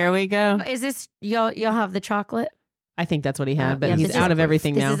 Here we go. Is this, y'all have the chocolate? I think that's what he had, but he's out of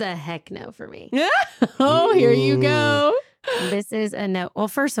everything now. This is a heck no for me. Oh, here you go. This is a no. Well,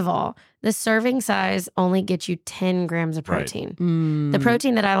 first of all, the serving size only gets you 10 grams of protein. Right. The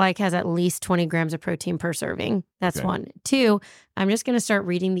protein that I like has at least 20 grams of protein per serving. That's one. 2, I'm just going to start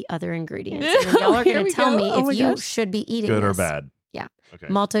reading the other ingredients. And then y'all are going to tell me if you should be eating good this. or bad. Yeah. Okay.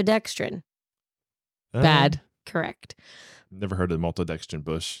 Maltodextrin. Bad. Correct. Never heard of maltodextrin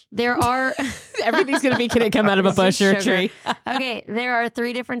bush. There are... Everything's going to come out of a bush or a tree. Okay, there are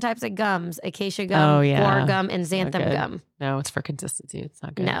 3 different types of gums: acacia gum, guar gum, and xanthan gum. No, it's for consistency. It's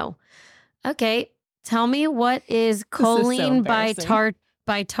not good. No. Okay, tell me what is choline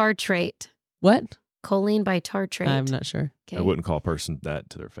bitartrate? What? Choline bitartrate. I'm not sure. Okay. I wouldn't call a person that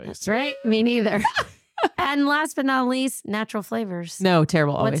to their face. That's right. Me neither. And last but not least, natural flavors. No,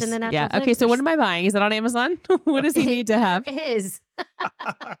 terrible. Always. What's in the natural flavors? Okay, so what am I buying? Is it on Amazon? What does he need to have? His.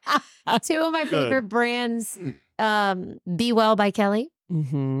 2 of my favorite brands, Be Well by Kelly.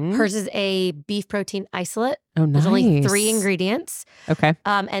 Mm-hmm. Hers is a beef protein isolate. Oh, nice. There's only 3 ingredients. Okay.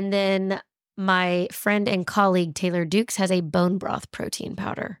 And then my friend and colleague Taylor Dukes has a bone broth protein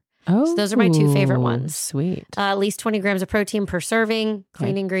powder. Oh, so those are my 2 favorite ones. Sweet. At least 20 grams of protein per serving,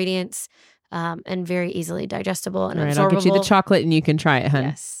 clean ingredients, and very easily digestible and absorbable. I'll get you the chocolate and you can try it, hun.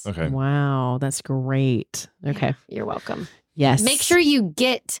 Yes. Okay. Wow, that's great. Okay. Yeah, you're welcome. Yes. Make sure you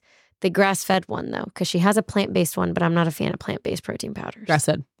get the grass-fed one, though, because she has a plant-based one, but I'm not a fan of plant-based protein powders.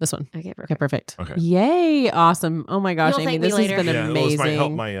 Grass-fed, this one. Okay, perfect. Okay, perfect. Okay. Yay, awesome. Oh my gosh, Amy, this has been amazing. This might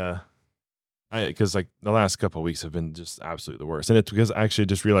help because the last couple of weeks have been just absolutely the worst. And it's because I actually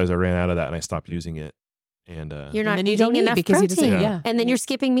just realized I ran out of that and I stopped using it. And you're not you don't eating enough because protein. Yeah. And then you're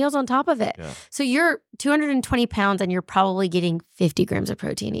skipping meals on top of it. Yeah. So you're 220 pounds and you're probably getting 50 grams of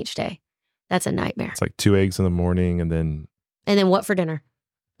protein each day. That's a nightmare. It's like 2 eggs in the morning and then what for dinner?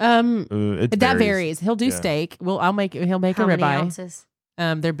 That varies. He'll do steak. He'll make How a many ribeye. ounces?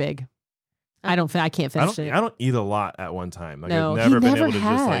 They're big. I can't finish it. I don't eat a lot at one time. No, I've never been able to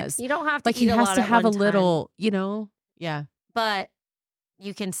has. You don't have to eat he a has lot to at have a one little, time. Yeah. But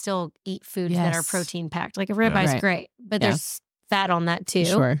you can still eat foods that are protein packed. Like a ribeye is great, but there's fat on that too.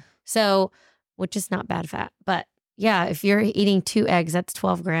 Sure. So, which is not bad fat, but yeah, if you're eating 2 eggs, that's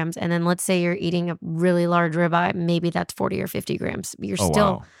 12 grams. And then let's say you're eating a really large ribeye, maybe that's 40 or 50 grams.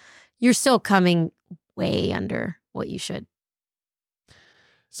 You're still coming way under what you should.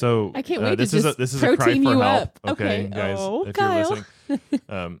 So I can't wait this to is just this is a cry protein for you help. up. Okay, guys, oh, if Kyle. you're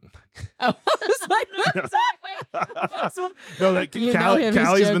listening. I was like, no, like Callie's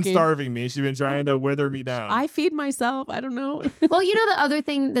been joking. starving me. She's been trying to wither me down. I feed myself. I don't know. Well, you know, the other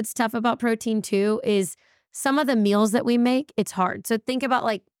thing that's tough about protein too is some of the meals that we make, it's hard. So think about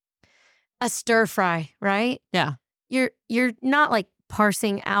like a stir fry, right? Yeah. You're not like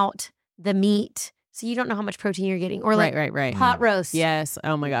parsing out the meat, so you don't know how much protein you're getting. Or like right. pot roast. Yes.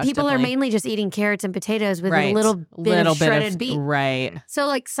 Oh my gosh. People definitely. are mainly just eating carrots and potatoes with a little bit of shredded beef. Right. So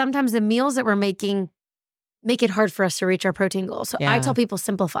like sometimes the meals that we're making make it hard for us to reach our protein goals. So I tell people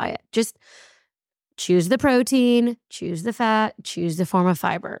simplify it. Just choose the protein, choose the fat, choose the form of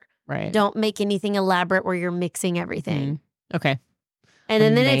fiber. Right. Don't make anything elaborate where you're mixing everything. Okay. And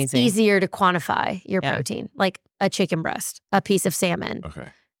then it's easier to quantify your protein, like a chicken breast, a piece of salmon,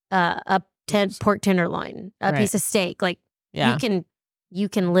 a pork tenderloin, a piece of steak. Like you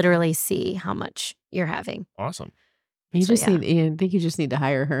can literally see how much you're having. Awesome. You just need. I think you just need to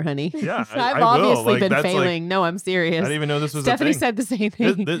hire her, honey. Yeah, I've obviously been failing. No, I'm serious. I didn't even know this was. Stephanie a thing. said the same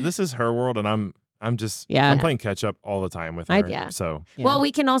thing. This is her world, and I'm just I'm playing catch up all the time with her. So well,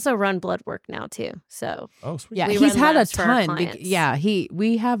 we can also run blood work now too. So sweet. Yeah, he's had a ton.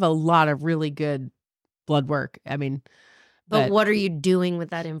 We have a lot of really good blood work. I mean, but what are you doing with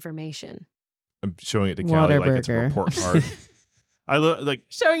that information? I'm showing it to Callie like it's a report card. I like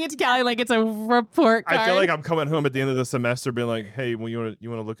showing it to Callie like it's a report card. I feel like I'm coming home at the end of the semester being like, hey, well, you want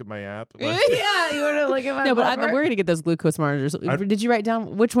to look at my app? Yeah, you want to look at my No, but we're going to get those glucose monitors. Did you write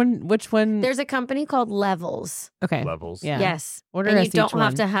down which one? There's a company called Levels. Okay. Levels. Yeah. Yes. Order and you don't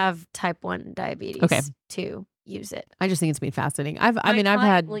have to have type 1 diabetes to use it. I just think it's been fascinating. I've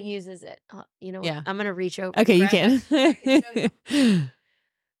had uses it. You know what? Yeah. I'm going to reach over. Okay, you can.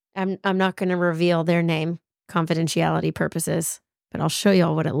 I'm not going to reveal their name, confidentiality purposes. But I'll show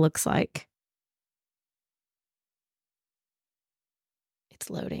y'all what it looks like. It's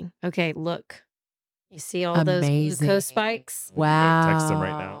loading. Okay, look. You see all those glucose spikes? Wow. Text them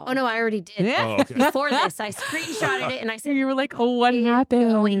right now. Oh, no, I already did. Oh, okay. Before this, I screenshotted it and I said, you were like, oh, what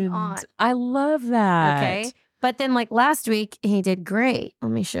happened? Going on? I love that. Okay. But then like last week, he did great.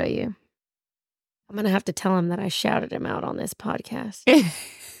 Let me show you. I'm going to have to tell him that I shouted him out on this podcast.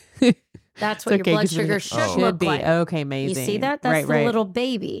 That's what your blood sugar should look like. Okay, amazing. You see that? That's the little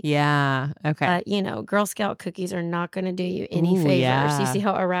baby. Yeah. Okay. But, Girl Scout cookies are not going to do you any favors. Yeah. You see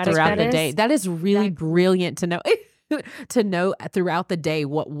how erratic throughout that the day. That is really brilliant to know. To know throughout the day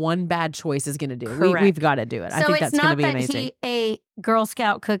what one bad choice is going to do. We've got to do it. So I think that's going to be amazing. He ate Girl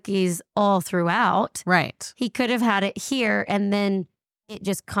Scout cookies all throughout. Right. He could have had it here and then it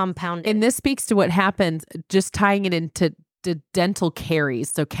just compounded. And this speaks to what happens, just tying it into the dental caries,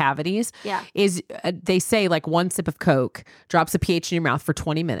 so cavities, is they say like one sip of Coke drops a pH in your mouth for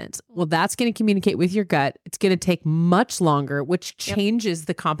 20 minutes. Well, that's going to communicate with your gut. It's going to take much longer, which changes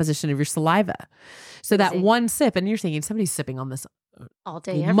the composition of your saliva. So that one sip, and you're thinking somebody's sipping on this all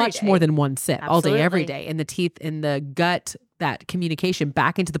day, every much day. More than one sip, Absolutely. all day, every day. And the teeth in the gut, that communication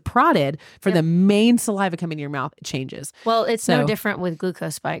back into the parotid for the main saliva coming to your mouth, it changes. Well, it's no different with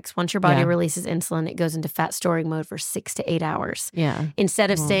glucose spikes. Once your body releases insulin, it goes into fat storing mode for 6 to 8 hours. Yeah.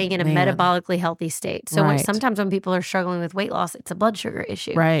 Instead of staying in a metabolically healthy state. So sometimes when people are struggling with weight loss, it's a blood sugar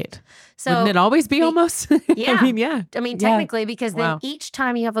issue. Right. So wouldn't it always be almost? Yeah. I mean, technically, because then each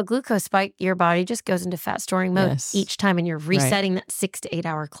time you have a glucose spike, your body just goes into fat storing mode each time, and you're resetting that 6 to 8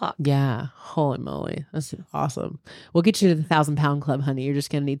 hour clock. Yeah. Holy moly. That's awesome. We'll get you to the 1,000-pound club, honey. You're just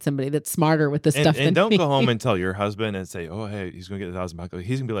going to need somebody that's smarter with this stuff. And don't go home and tell your husband and say, oh, hey, he's going to get the 1,000-pound club.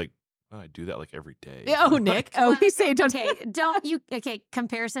 He's going to be like, oh, I do that like every day. Oh, Nick. Oh, he's saying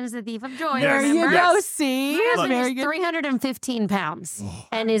comparison is the thief of joy. There you go. See? Very good. 315 pounds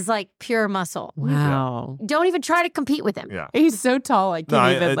and is like pure muscle. Wow. Don't even try to compete with him. Yeah. He's so tall. I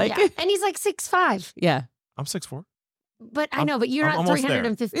can't even And he's like 6'5". Yeah. I'm 6'4". But I know, but you're not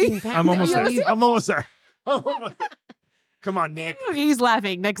 315 pounds. I'm almost there. I'm almost there. Come on, Nick. He's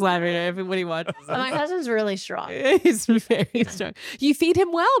laughing. Nick's laughing when he watches. My husband's really strong. He's very strong. You feed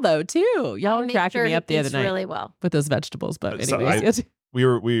him well, though, too. Y'all were cracking me up the other night. Really well with those vegetables. But anyways,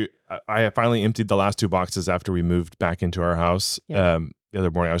 I finally emptied the last 2 boxes after we moved back into our house. The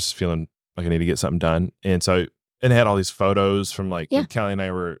other morning, I was just feeling like I need to get something done, and so. And I had all these photos from like when Callie and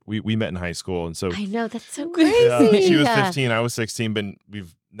I we met in high school, and so I know that's so crazy. She was 15, I was 16, but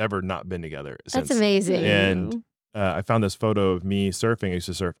we've never not been together since. That's amazing. And I found this photo of me surfing. I used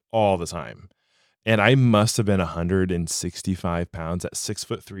to surf all the time, and I must have been 165 pounds at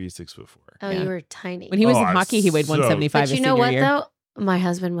 6'3", 6'4". Oh, you were tiny. When he was in hockey, he weighed 175. But you know what though? My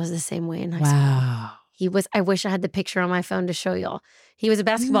husband was the same way in high school. I wish I had the picture on my phone to show y'all. He was a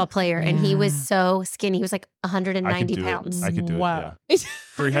basketball player, and he was so skinny. He was like 190 pounds. I could do it. Wow. Yeah.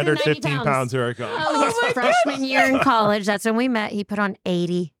 315 pounds. Here I come. His freshman year in college. That's when we met. He put on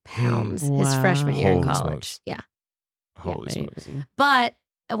 80 pounds his freshman year in college. Smokes. Holy smokes. But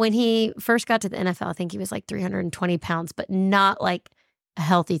when he first got to the NFL, I think he was like 320 pounds, but not like a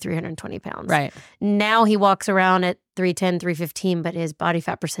healthy 320 pounds. Right. Now he walks around at 310, 315, but his body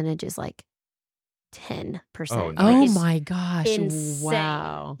fat percentage is like 10%. Oh my gosh. Insane.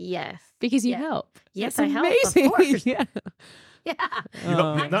 Wow. Yes. Because you help. Yes, That's I help. amazing. Of course. Yeah.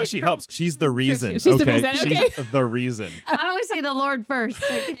 Yeah. No, she helps. She's the reason. She's the reason, okay. She's the reason. I always say the Lord first.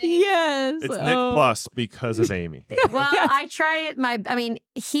 Okay? Yes. It's Nick plus because of Amy. Well, I try it.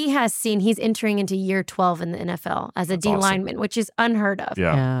 He's entering into year 12 in the NFL as a D lineman, which is unheard of.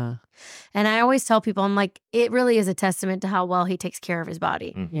 Yeah. And I always tell people, I'm like, it really is a testament to how well he takes care of his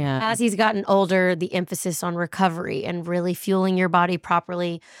body. Yeah. As he's gotten older, the emphasis on recovery and really fueling your body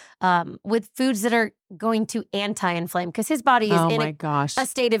properly with foods that are going to anti-inflame, because his body is in a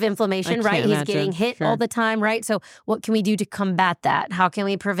state of inflammation, right? He's getting hit all the time, right? So what can we do to combat that? How can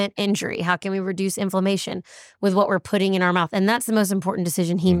we prevent injury? How can we reduce inflammation with what we're putting in our mouth? And that's the most important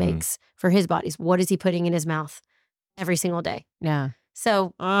decision he makes for his bodies. What is he putting in his mouth every single day? Yeah.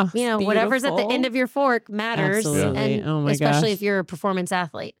 So, whatever's at the end of your fork matters. Absolutely. And especially if you're a performance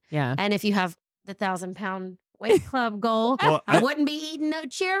athlete. Yeah. And if you have the 1,000-pound weight club goal, I wouldn't be eating no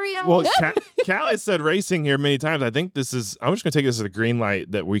Cheerios. Well, Cal has said racing here many times. I think I'm just going to take this as a green light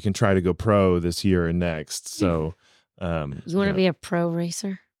that we can try to go pro this year and next. So, you want to be a pro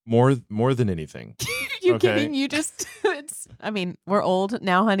racer? More than anything. You kidding? You just, we're old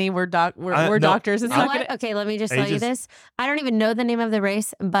now, honey. We're doctors. It's not gonna... Okay, let me just tell you this. I don't even know the name of the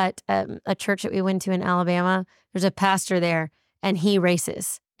race, but a church that we went to in Alabama, there's a pastor there, and he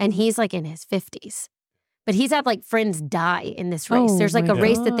races. And he's like in his 50s. But he's had like friends die in this race. There's like a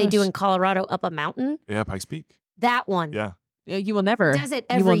race that they do in Colorado up a mountain. Yeah, Pikes Peak. That one. Yeah. You will never. Does it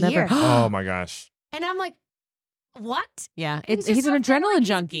every year. Oh my gosh. And I'm like, what? Yeah, he's an adrenaline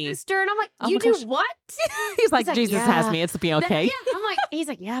junkie. Sister, and I'm like, you do what? He's like, Jesus has me. It's the okay. I'm like, he's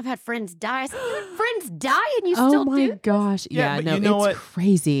like, yeah, I've had friends die. I said, you had friends die and you still do? Oh my gosh. Yeah, no, you know it's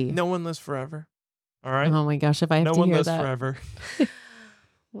crazy. No one lives forever. All right. Oh my gosh, if I have to hear that. No one lives forever.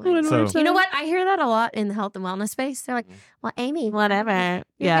 So, you know what? I hear that a lot in the health and wellness space. They're like, well, Amy, whatever.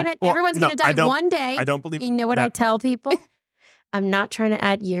 Everyone's going to die one day. I don't believe you know what I tell people? I'm not trying to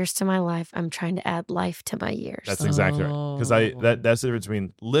add years to my life. I'm trying to add life to my years. That's exactly right. Because that's the difference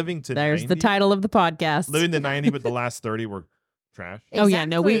between living to 90. There's the title of the podcast. Living to 90, but the last 30 were trash. Exactly. Oh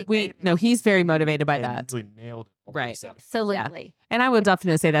yeah, no, he's very motivated by that. We nailed it. Right. Absolutely. Yeah. And I would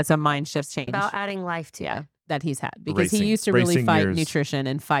definitely say that's a mind shift change. About adding life to it. That he's had, because he used to really fight nutrition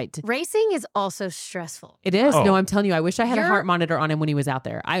and fight. Racing is also stressful. It is. No, I'm telling you, I wish I had a heart monitor on him when he was out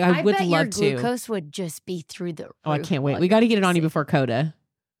there. I would bet love to. Your glucose would just be through the roof. Oh, I can't wait. We got to get it on you before CODA.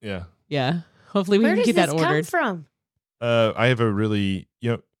 Yeah. Yeah. Hopefully we can get that ordered. Where does this come from? I have a really,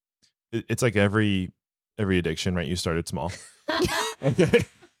 it's like every addiction, right? You started small. Okay.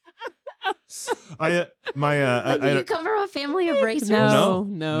 Did you come from a family of racers? No.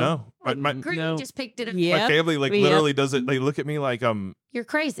 You just picked it up. My family literally does it. They look at me like you're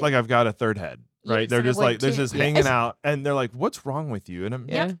crazy. Like I've got a third head, right? They're just hanging out, and they're like, "What's wrong with you?" And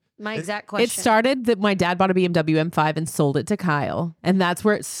I'm my exact question. It started that my dad bought a BMW M5 and sold it to Kyle, and that's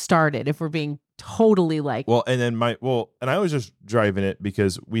where it started. If we're being totally and I was just driving it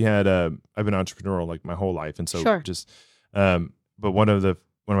because we had I've been entrepreneurial like my whole life, and so but one of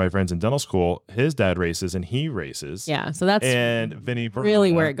my friends in dental school, his dad races and he races. Yeah, so that's Vinny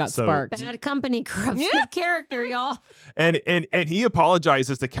really where it got sparked. Bad company corrupts good character, y'all. And he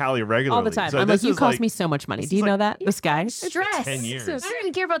apologizes to Callie regularly all the time. So I'm like, you cost me so much money. Do you know that? This guy stress 10 years. I don't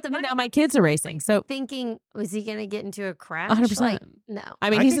even care about the money. Now my kids are racing, so thinking, was he going to get into a crash? 100%. No.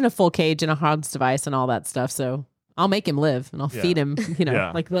 I mean, he's in a full cage and a Hod's device and all that stuff. So I'll make him live and I'll feed him,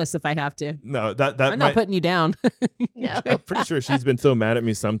 like this if I have to. No, I'm not putting you down. No. I'm pretty sure she's been so mad at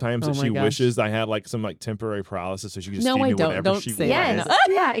me sometimes that she wishes I had some temporary paralysis so she could just feed me whatever she wanted. Yes.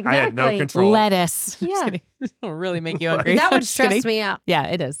 Yeah, exactly. I had no control. Lettuce. Yeah. It'll really make you hungry. That would stress me out. Yeah,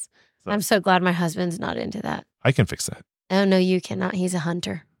 it is. So. I'm so glad my husband's not into that. I can fix that. Oh, no, you cannot. He's a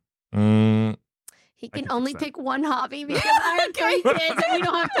hunter. He can only pick one hobby because I have 3 kids and we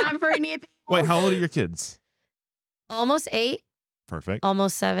don't have time for anything. Wait, how old are your kids? Almost 8. Perfect.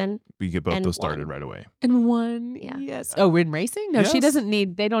 Almost 7. We get both those started right away. And 1. Yeah. Yes. Oh, we're in racing? No, she doesn't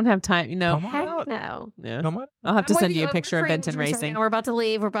need, they don't have time, Heck no. Yeah. I'll have to send you a picture of Benton racing. We're about to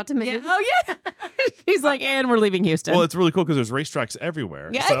leave. We're about to move. Yeah. Oh, yeah. He's like, and we're leaving Houston. Well, it's really cool because there's racetracks everywhere.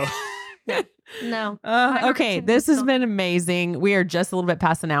 Yeah. So. No. Okay, this has been amazing. We are just a little bit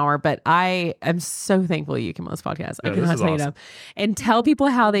past an hour, but I am so thankful you came on this podcast. I cannot tell you enough. And tell people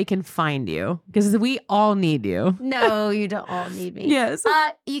how they can find you, because we all need you. No, you don't all need me. Yes.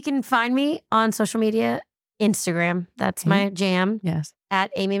 You can find me on social media, Instagram. That's my jam. Yes.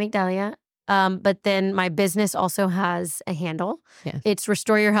 At Amy Migdalia. But then my business also has a handle. Yes. It's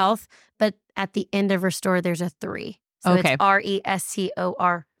Restore Your Health. But at the end of Restore, there's a 3. So it's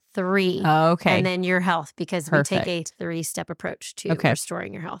RESTOR 3. Okay. And then your health, because we take a 3-step approach to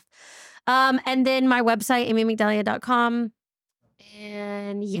restoring your health. And then my website, amymigdalia.com.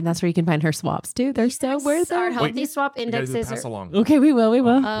 And that's where you can find her swaps too. They're so worth it. Our healthy swap indexes pass along. Okay, we will.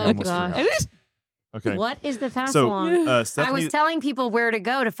 Oh, gosh. Okay. What is the pass along? Stephanie, I was telling people where to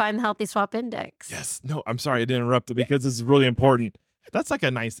go to find the Healthy Swap Index. Yes. No, I'm sorry I didn't interrupt because this is really important. That's like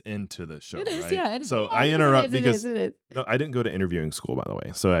a nice end to the show. It is, right? yeah. It is. So I interrupt because it is. No, I didn't go to interviewing school, by the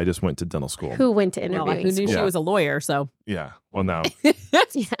way. So I just went to dental school. Who went to interviewing school? Who knew she was a lawyer, so. Yeah. Well, now.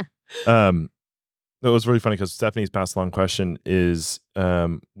 Yeah. It was really funny because Stephanie's passed along question is,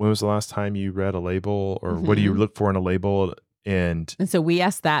 when was the last time you read a label, or what do you look for in a label? And so we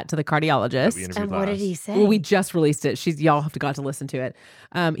asked that to the cardiologist. And what did he say? Well, we just released it. Y'all have got to listen to it.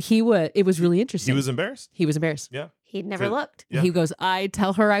 It was really interesting. He was embarrassed? He was embarrassed. Yeah. He'd never looked. Yeah. He goes, I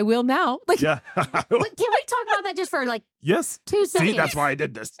tell her I will now. Like, yeah. Can we talk about that just for 2 seconds? See, that's why I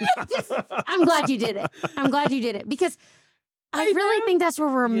did this. I'm glad you did it. Because I really think that's where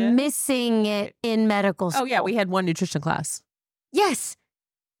we're missing it in medical school. Oh, yeah. We had one nutrition class. Yes.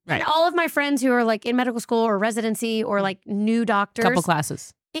 Right. And all of my friends who are in medical school or residency or new doctors. Couple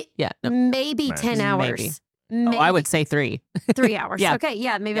classes. Maybe 10 hours. Maybe. I would say 3. 3 hours. Yeah. Okay.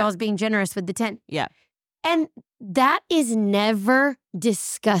 Yeah. Maybe I was being generous with the 10. Yeah. And that is never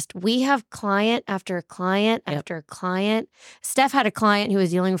discussed. We have client after client after client. Steph had a client who was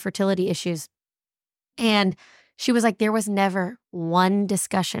dealing with fertility issues. And she was like, there was never one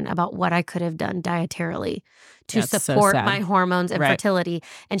discussion about what I could have done dietarily to support my hormones and fertility.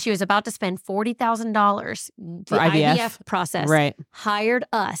 And she was about to spend $40,000 for IVF process. Right. Hired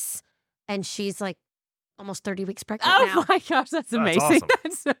us. And she's almost 30 weeks pregnant now. Oh my gosh, that's amazing. Awesome.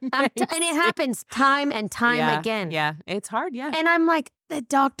 That's amazing. And it happens time and time again. Yeah, it's hard, yeah. And I'm like, the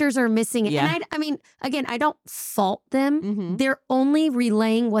doctors are missing it. Yeah. And I mean, again, I don't fault them. Mm-hmm. They're only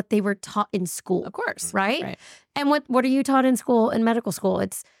relaying what they were taught in school. Of course. Right? And what are you taught in school, in medical school?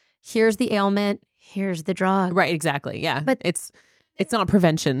 It's here's the ailment, here's the drug. Right, exactly. Yeah. But it's not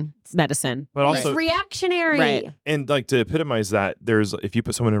prevention medicine. But also it's reactionary. Right. And to epitomize that, if you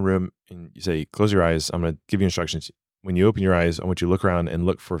put someone in a room and you say, close your eyes, I'm going to give you instructions. When you open your eyes, I want you to look around and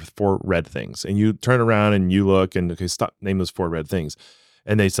look for 4 red things. And you turn around and you look and, okay, stop, name those 4 red things.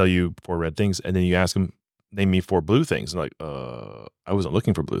 And they tell you 4 red things. And then you ask them, name me 4 blue things. And I wasn't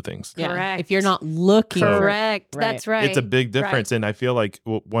looking for blue things. Yeah. Correct. If you're not looking. Correct. That's right. It's a big difference. Right. And I feel like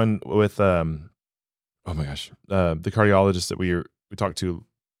one with, oh my gosh, the cardiologist that we talked to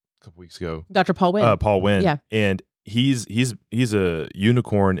a couple weeks ago, Dr. Paul Wynn. Paul Wynn. Yeah. And he's a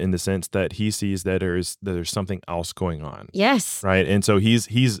unicorn in the sense that he sees that there's something else going on. Yes. Right. And so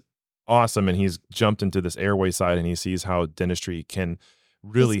he's awesome, and he's jumped into this airway side, and he sees how dentistry can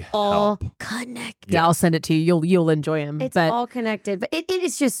really it's all help. connected. Yeah, I'll send it to you. You'll enjoy him. It's all connected, but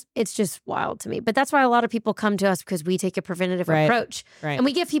it's just wild to me. But that's why a lot of people come to us, because we take a preventative approach, and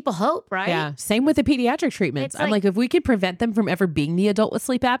we give people hope, right? Yeah. Same with the pediatric treatments. I'm like, if we could prevent them from ever being the adult with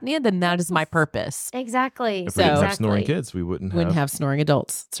sleep apnea, then that is my purpose. Exactly. If we didn't have snoring kids, we wouldn't have snoring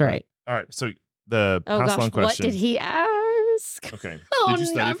adults. That's right. All right. So the pass along question. What did he ask? Okay. Oh, did you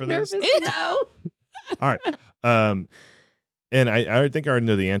study for this? No. All right. And I think I already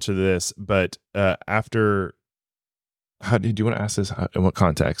know the answer to this, but after, do you want to ask this? In what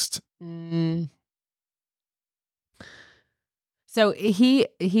context? So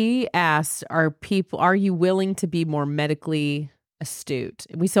he asked, are you willing to be more medically astute?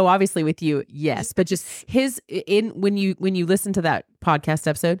 So obviously with you, yes, but just when you listen to that podcast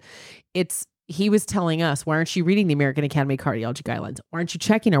episode, he was telling us, why aren't you reading the American Academy of Cardiology guidelines? Why aren't you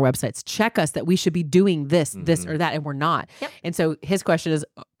checking our websites? Check us that we should be doing this or that, and we're not. Yep. And so his question is,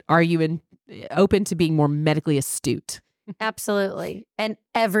 are you open to being more medically astute? Absolutely. And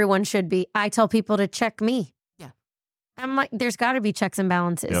everyone should be. I tell people to check me. Yeah. I'm like, there's got to be checks and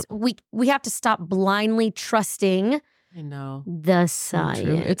balances. Yep. We have to stop blindly trusting I know. the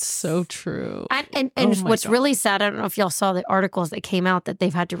science. It's so true. And what's really sad, I don't know if y'all saw the articles that came out that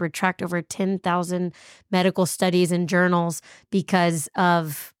they've had to retract over 10,000 medical studies and journals because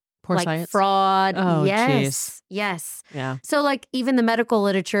of poor science, fraud. Oh, yes. Yes. Yeah. So even the medical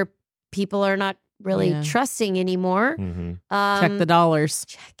literature, people are not really trusting anymore. Check the dollars.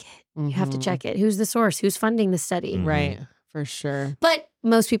 Check it. You have to check it. Who's the source? Who's funding the study? Right. For sure. But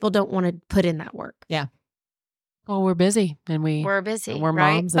most people don't want to put in that work. Yeah. Well, we're busy and we're busy. And we're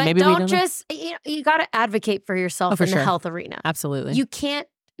moms. But and maybe don't just, you got to advocate for yourself in the health arena. Absolutely. You can't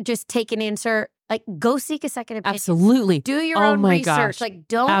just take an answer. Like, go seek a second opinion. Absolutely. Do your own research. Gosh. Like,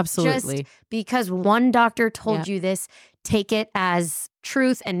 don't just because one doctor told you this, take it as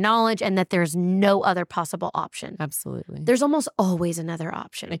truth and knowledge and that there's no other possible option. Absolutely. There's almost always another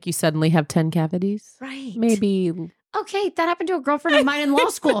option. Like you suddenly have 10 cavities. Right. Maybe. Okay, that happened to a girlfriend of mine in law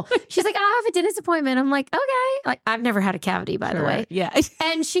school. She's like, I have a dentist appointment. I'm like, okay. Like, I've never had a cavity, by the way. Yeah.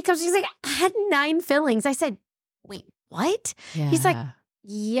 And she's like, I had 9 fillings. I said, wait, what? Yeah. He's like,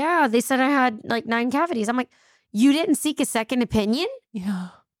 yeah, they said I had like 9 cavities. I'm like, you didn't seek a second opinion? Yeah.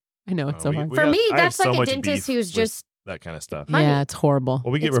 I know, it's so hard. For me, that's like a dentist who's just that kind of stuff. Yeah, it's horrible.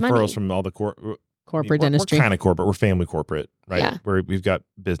 Well, we get referrals from all the corporate dentistry. We're kind of corporate. We're family corporate, right? Yeah. Where we've got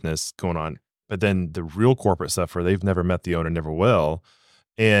business going on. But then the real corporate stuff where they've never met the owner, never will.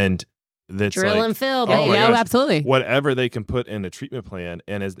 And that's drill and fill, baby. Oh, yeah, absolutely. Whatever they can put in a treatment plan.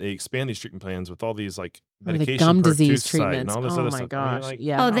 And as they expand these treatment plans with all these like medication, the gum disease treatments. And all this other stuff. Gosh. Like,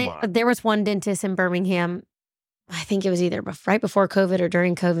 yeah. There was one dentist in Birmingham. I think it was either right before COVID or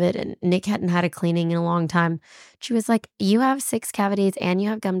during COVID, and Nick hadn't had a cleaning in a long time. She was like, you have 6 cavities and you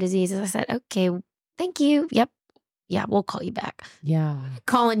have gum disease. I said, okay, thank you. Yep. Yeah, we'll call you back. Yeah.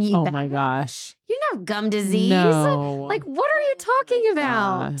 Calling you back. Oh my gosh. You have gum disease. No. Like, what are you talking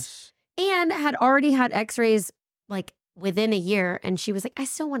about? Gosh. And had already had x-rays like within a year. And she was like, I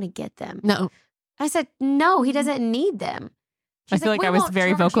still want to get them. No. I said, no, he doesn't need them. She's I feel like I was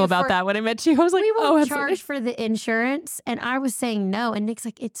very vocal about that when I met you. I was like, we won't charge for the insurance. And I was saying no. And Nick's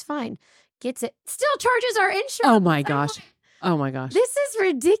like, it's fine. Gets it. Still charges our insurance. Oh my gosh. Oh my gosh. This is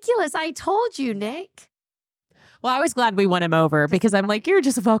ridiculous. I told you, Nick. Well, I was glad we won him over because I'm like, you're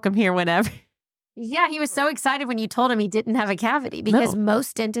just welcome here whenever. Yeah, he was so excited when you told him he didn't have a cavity because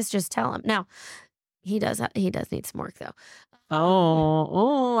most dentists just tell him. Now, he does need some work though.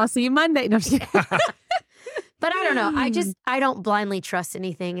 Oh, I'll see you Monday. No, but I don't know. I don't blindly trust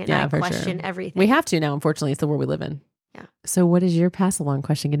anything and I question everything. We have to now, unfortunately. It's the world we live in. Yeah. So what is your pass along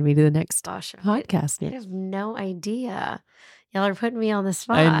question going to be to the next podcast? I have no idea. Y'all are putting me on the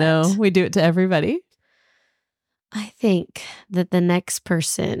spot. I know. We do it to everybody. I think that the next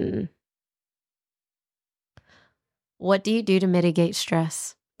person, what do you do to mitigate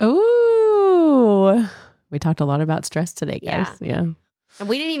stress? Oh, we talked a lot about stress today, guys. Yeah. And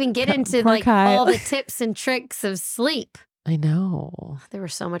we didn't even get into like all the tips and tricks of sleep. I know. There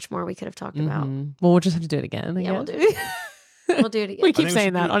was so much more we could have talked about. Well, we'll just have to do it again. Yeah, we'll do it. We'll do it again. We keep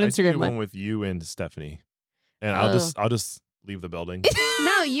saying that on Instagram. One with you and Stephanie, and I'll just leave the building.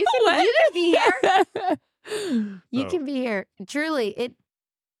 No, you can be here. You can be here. Truly,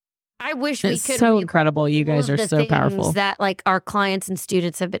 I wish we could. So incredible. You guys are so powerful. That like our clients and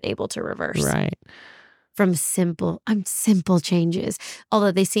students have been able to reverse. Right. From simple changes.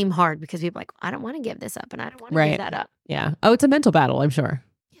 Although they seem hard because people are like, I don't want to give this up and I don't want to give that up. Yeah. Oh, it's a mental battle, I'm sure.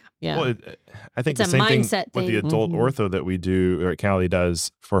 Yeah. Well, I think it's the same thing with the adult ortho that we do, or Callie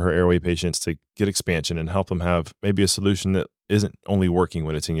does for her airway patients to get expansion and help them have maybe a solution that isn't only working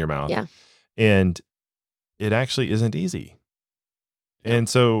when it's in your mouth. Yeah. And it actually isn't easy. And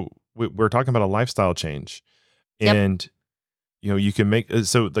so we're talking about a lifestyle change. And, you can make,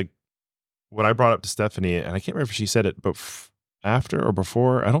 so like what I brought up to Stephanie, and I can't remember if she said it, but after or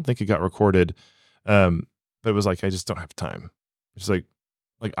before, I don't think it got recorded. But it was like, I just don't have time. It's like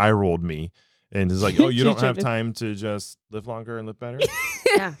eye rolled me. And it's like, oh, you don't have time to just live longer and live better?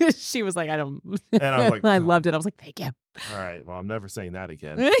 Yeah. She was like, I don't. And I was like, I loved it. I was like, thank you. All right. Well, I'm never saying that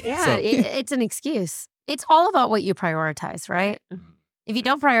again. Yeah. It's an excuse. It's all about what you prioritize, right? If you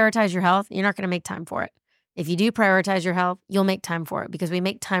don't prioritize your health, you're not going to make time for it. If you do prioritize your health, you'll make time for it because we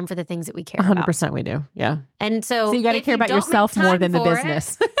make time for the things that we care 100% about. 100% we do. Yeah. And so you got to care about yourself more than the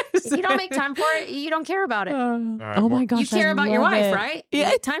business. If you don't make time for it, you don't care about it. Right, oh my gosh. You care about your wife, right? You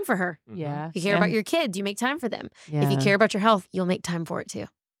make time for her. Yeah. You care about your kids, you make time for them. Yeah. If you care about your health, you'll make time for it too.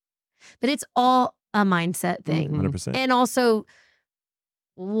 But it's all a mindset thing. 100%. And also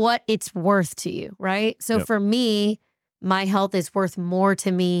what it's worth to you, right? So for me, my health is worth more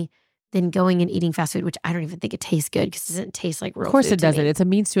to me than going and eating fast food, which I don't even think it tastes good because it doesn't taste like real food. Of course it doesn't. It's a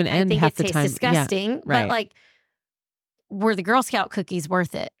means to an end half the time. I think it tastes disgusting. Yeah, right. But like, were the Girl Scout cookies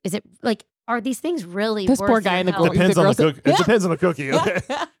worth it? Is it like, are these things really worth it? This poor guy in the depends on the cookie. It depends on the cookie. Okay.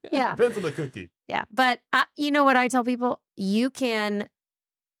 Yeah. Depends on the cookie. Yeah. But you know what I tell people? You can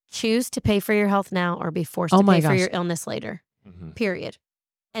choose to pay for your health now or be forced to pay for your illness later. Period.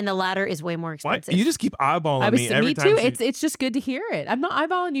 And the latter is way more expensive. Why? You just keep eyeballing me every time. Me too. It's just good to hear it. I'm not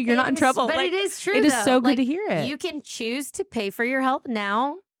eyeballing you. You're not in trouble. But it is true. It is so good to hear it. You can choose to pay for your health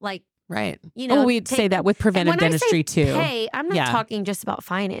now. Right. We say that with preventive dentistry too. Pay, I'm not talking just about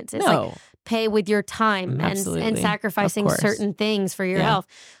finances. No. Pay with your time and sacrificing certain things for your health.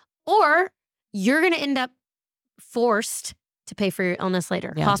 Or you're going to end up forced to pay for your illness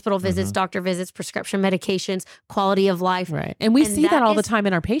later. Yeah. Hospital visits, doctor visits, prescription medications, quality of life. Right. And we see that all the time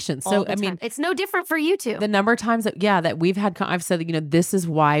in our patients. So, I mean, it's no different for you too. The number of times that we've had, I've said that, this is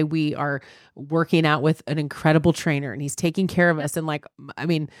why we are working out with an incredible trainer and he's taking care of us.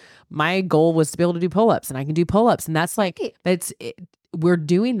 And my goal was to be able to do pull-ups and I can do pull-ups. And that's we're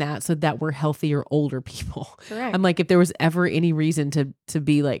doing that so that we're healthier, older people. Correct. I'm like, if there was ever any reason to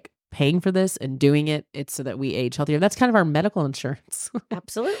be paying for this and doing it, it's so that we age healthier. That's kind of our medical insurance.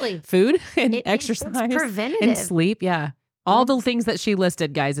 Absolutely. Food and exercise preventative. And sleep. Yeah. All the things that she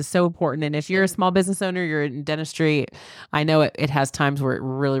listed, guys, is so important. And if you're a small business owner, you're in dentistry, I know it has times where it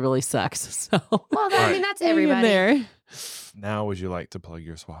really, really sucks. So, that's everybody. There. Now, would you like to plug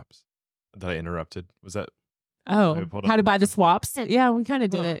your swaps? That I interrupted. Was that? Oh, how to buy the swaps? Yeah, we kind of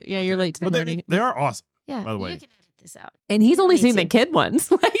did it. Yeah, you're late to the party. They are awesome. Yeah. By the way. This out. And he's only seen the kid ones.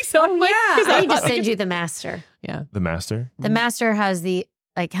 So I'm I need to send you the master. Yeah. The master? The master has the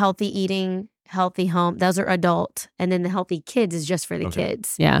healthy eating, healthy home. Those are adult. And then the healthy kids is just for the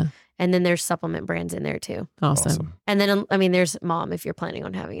kids. Yeah. And then there's supplement brands in there too. Awesome. And then, there's mom if you're planning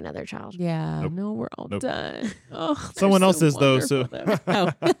on having another child. Yeah. Nope. No, we're all done. Oh, someone else is though. So.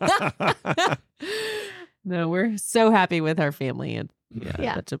 No, we're so happy with our family and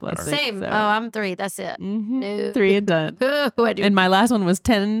such a blessing. Same. So. Oh, I'm 3. That's it. Mm-hmm. No. 3 and done. And my last one was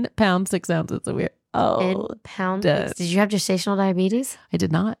 10 pounds, 6 ounces. So 10 pounds. Did you have gestational diabetes? I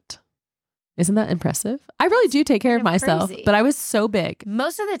did not. Isn't that impressive? I really do take care of myself, crazy. But I was so big.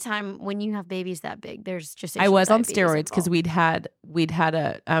 Most of the time when you have babies that big, there's gestational I was on diabetes steroids because we'd had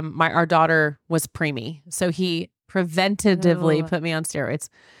our daughter was preemie. So he preventatively put me on steroids,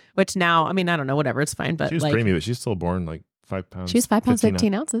 which now, I don't know, whatever, it's fine. But she was preemie, but she's still born 5 pounds. She's 5 pounds,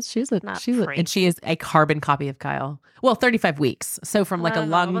 15 ounces. And she is a carbon copy of Kyle. Well, 35 weeks. So from a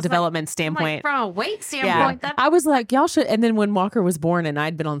lung development standpoint. From a weight standpoint. I was like, y'all should. And then when Walker was born and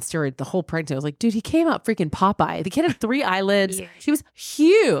I'd been on steroids the whole pregnancy, I was like, dude, he came out freaking Popeye. The kid had 3 eyelids. He was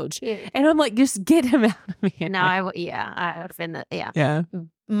huge. And I'm like, just get him out of me. No, I would have been that. Yeah. Yeah.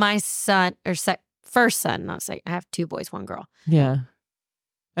 My son, or first son, not second. I have 2 boys, 1 girl. Yeah.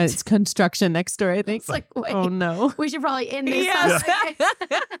 It's construction next door, I think. It's wait, oh no. We should probably end this. Yes.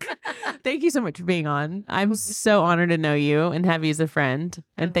 Thank you so much for being on. I'm so honored to know you and have you as a friend.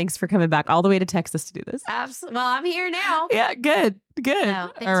 And thanks for coming back all the way to Texas to do this. Absolutely. Well, I'm here now. Yeah, good. No,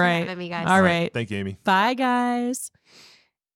 thanks all right. for having me, guys. All right. Thank you, Amy. Bye, guys.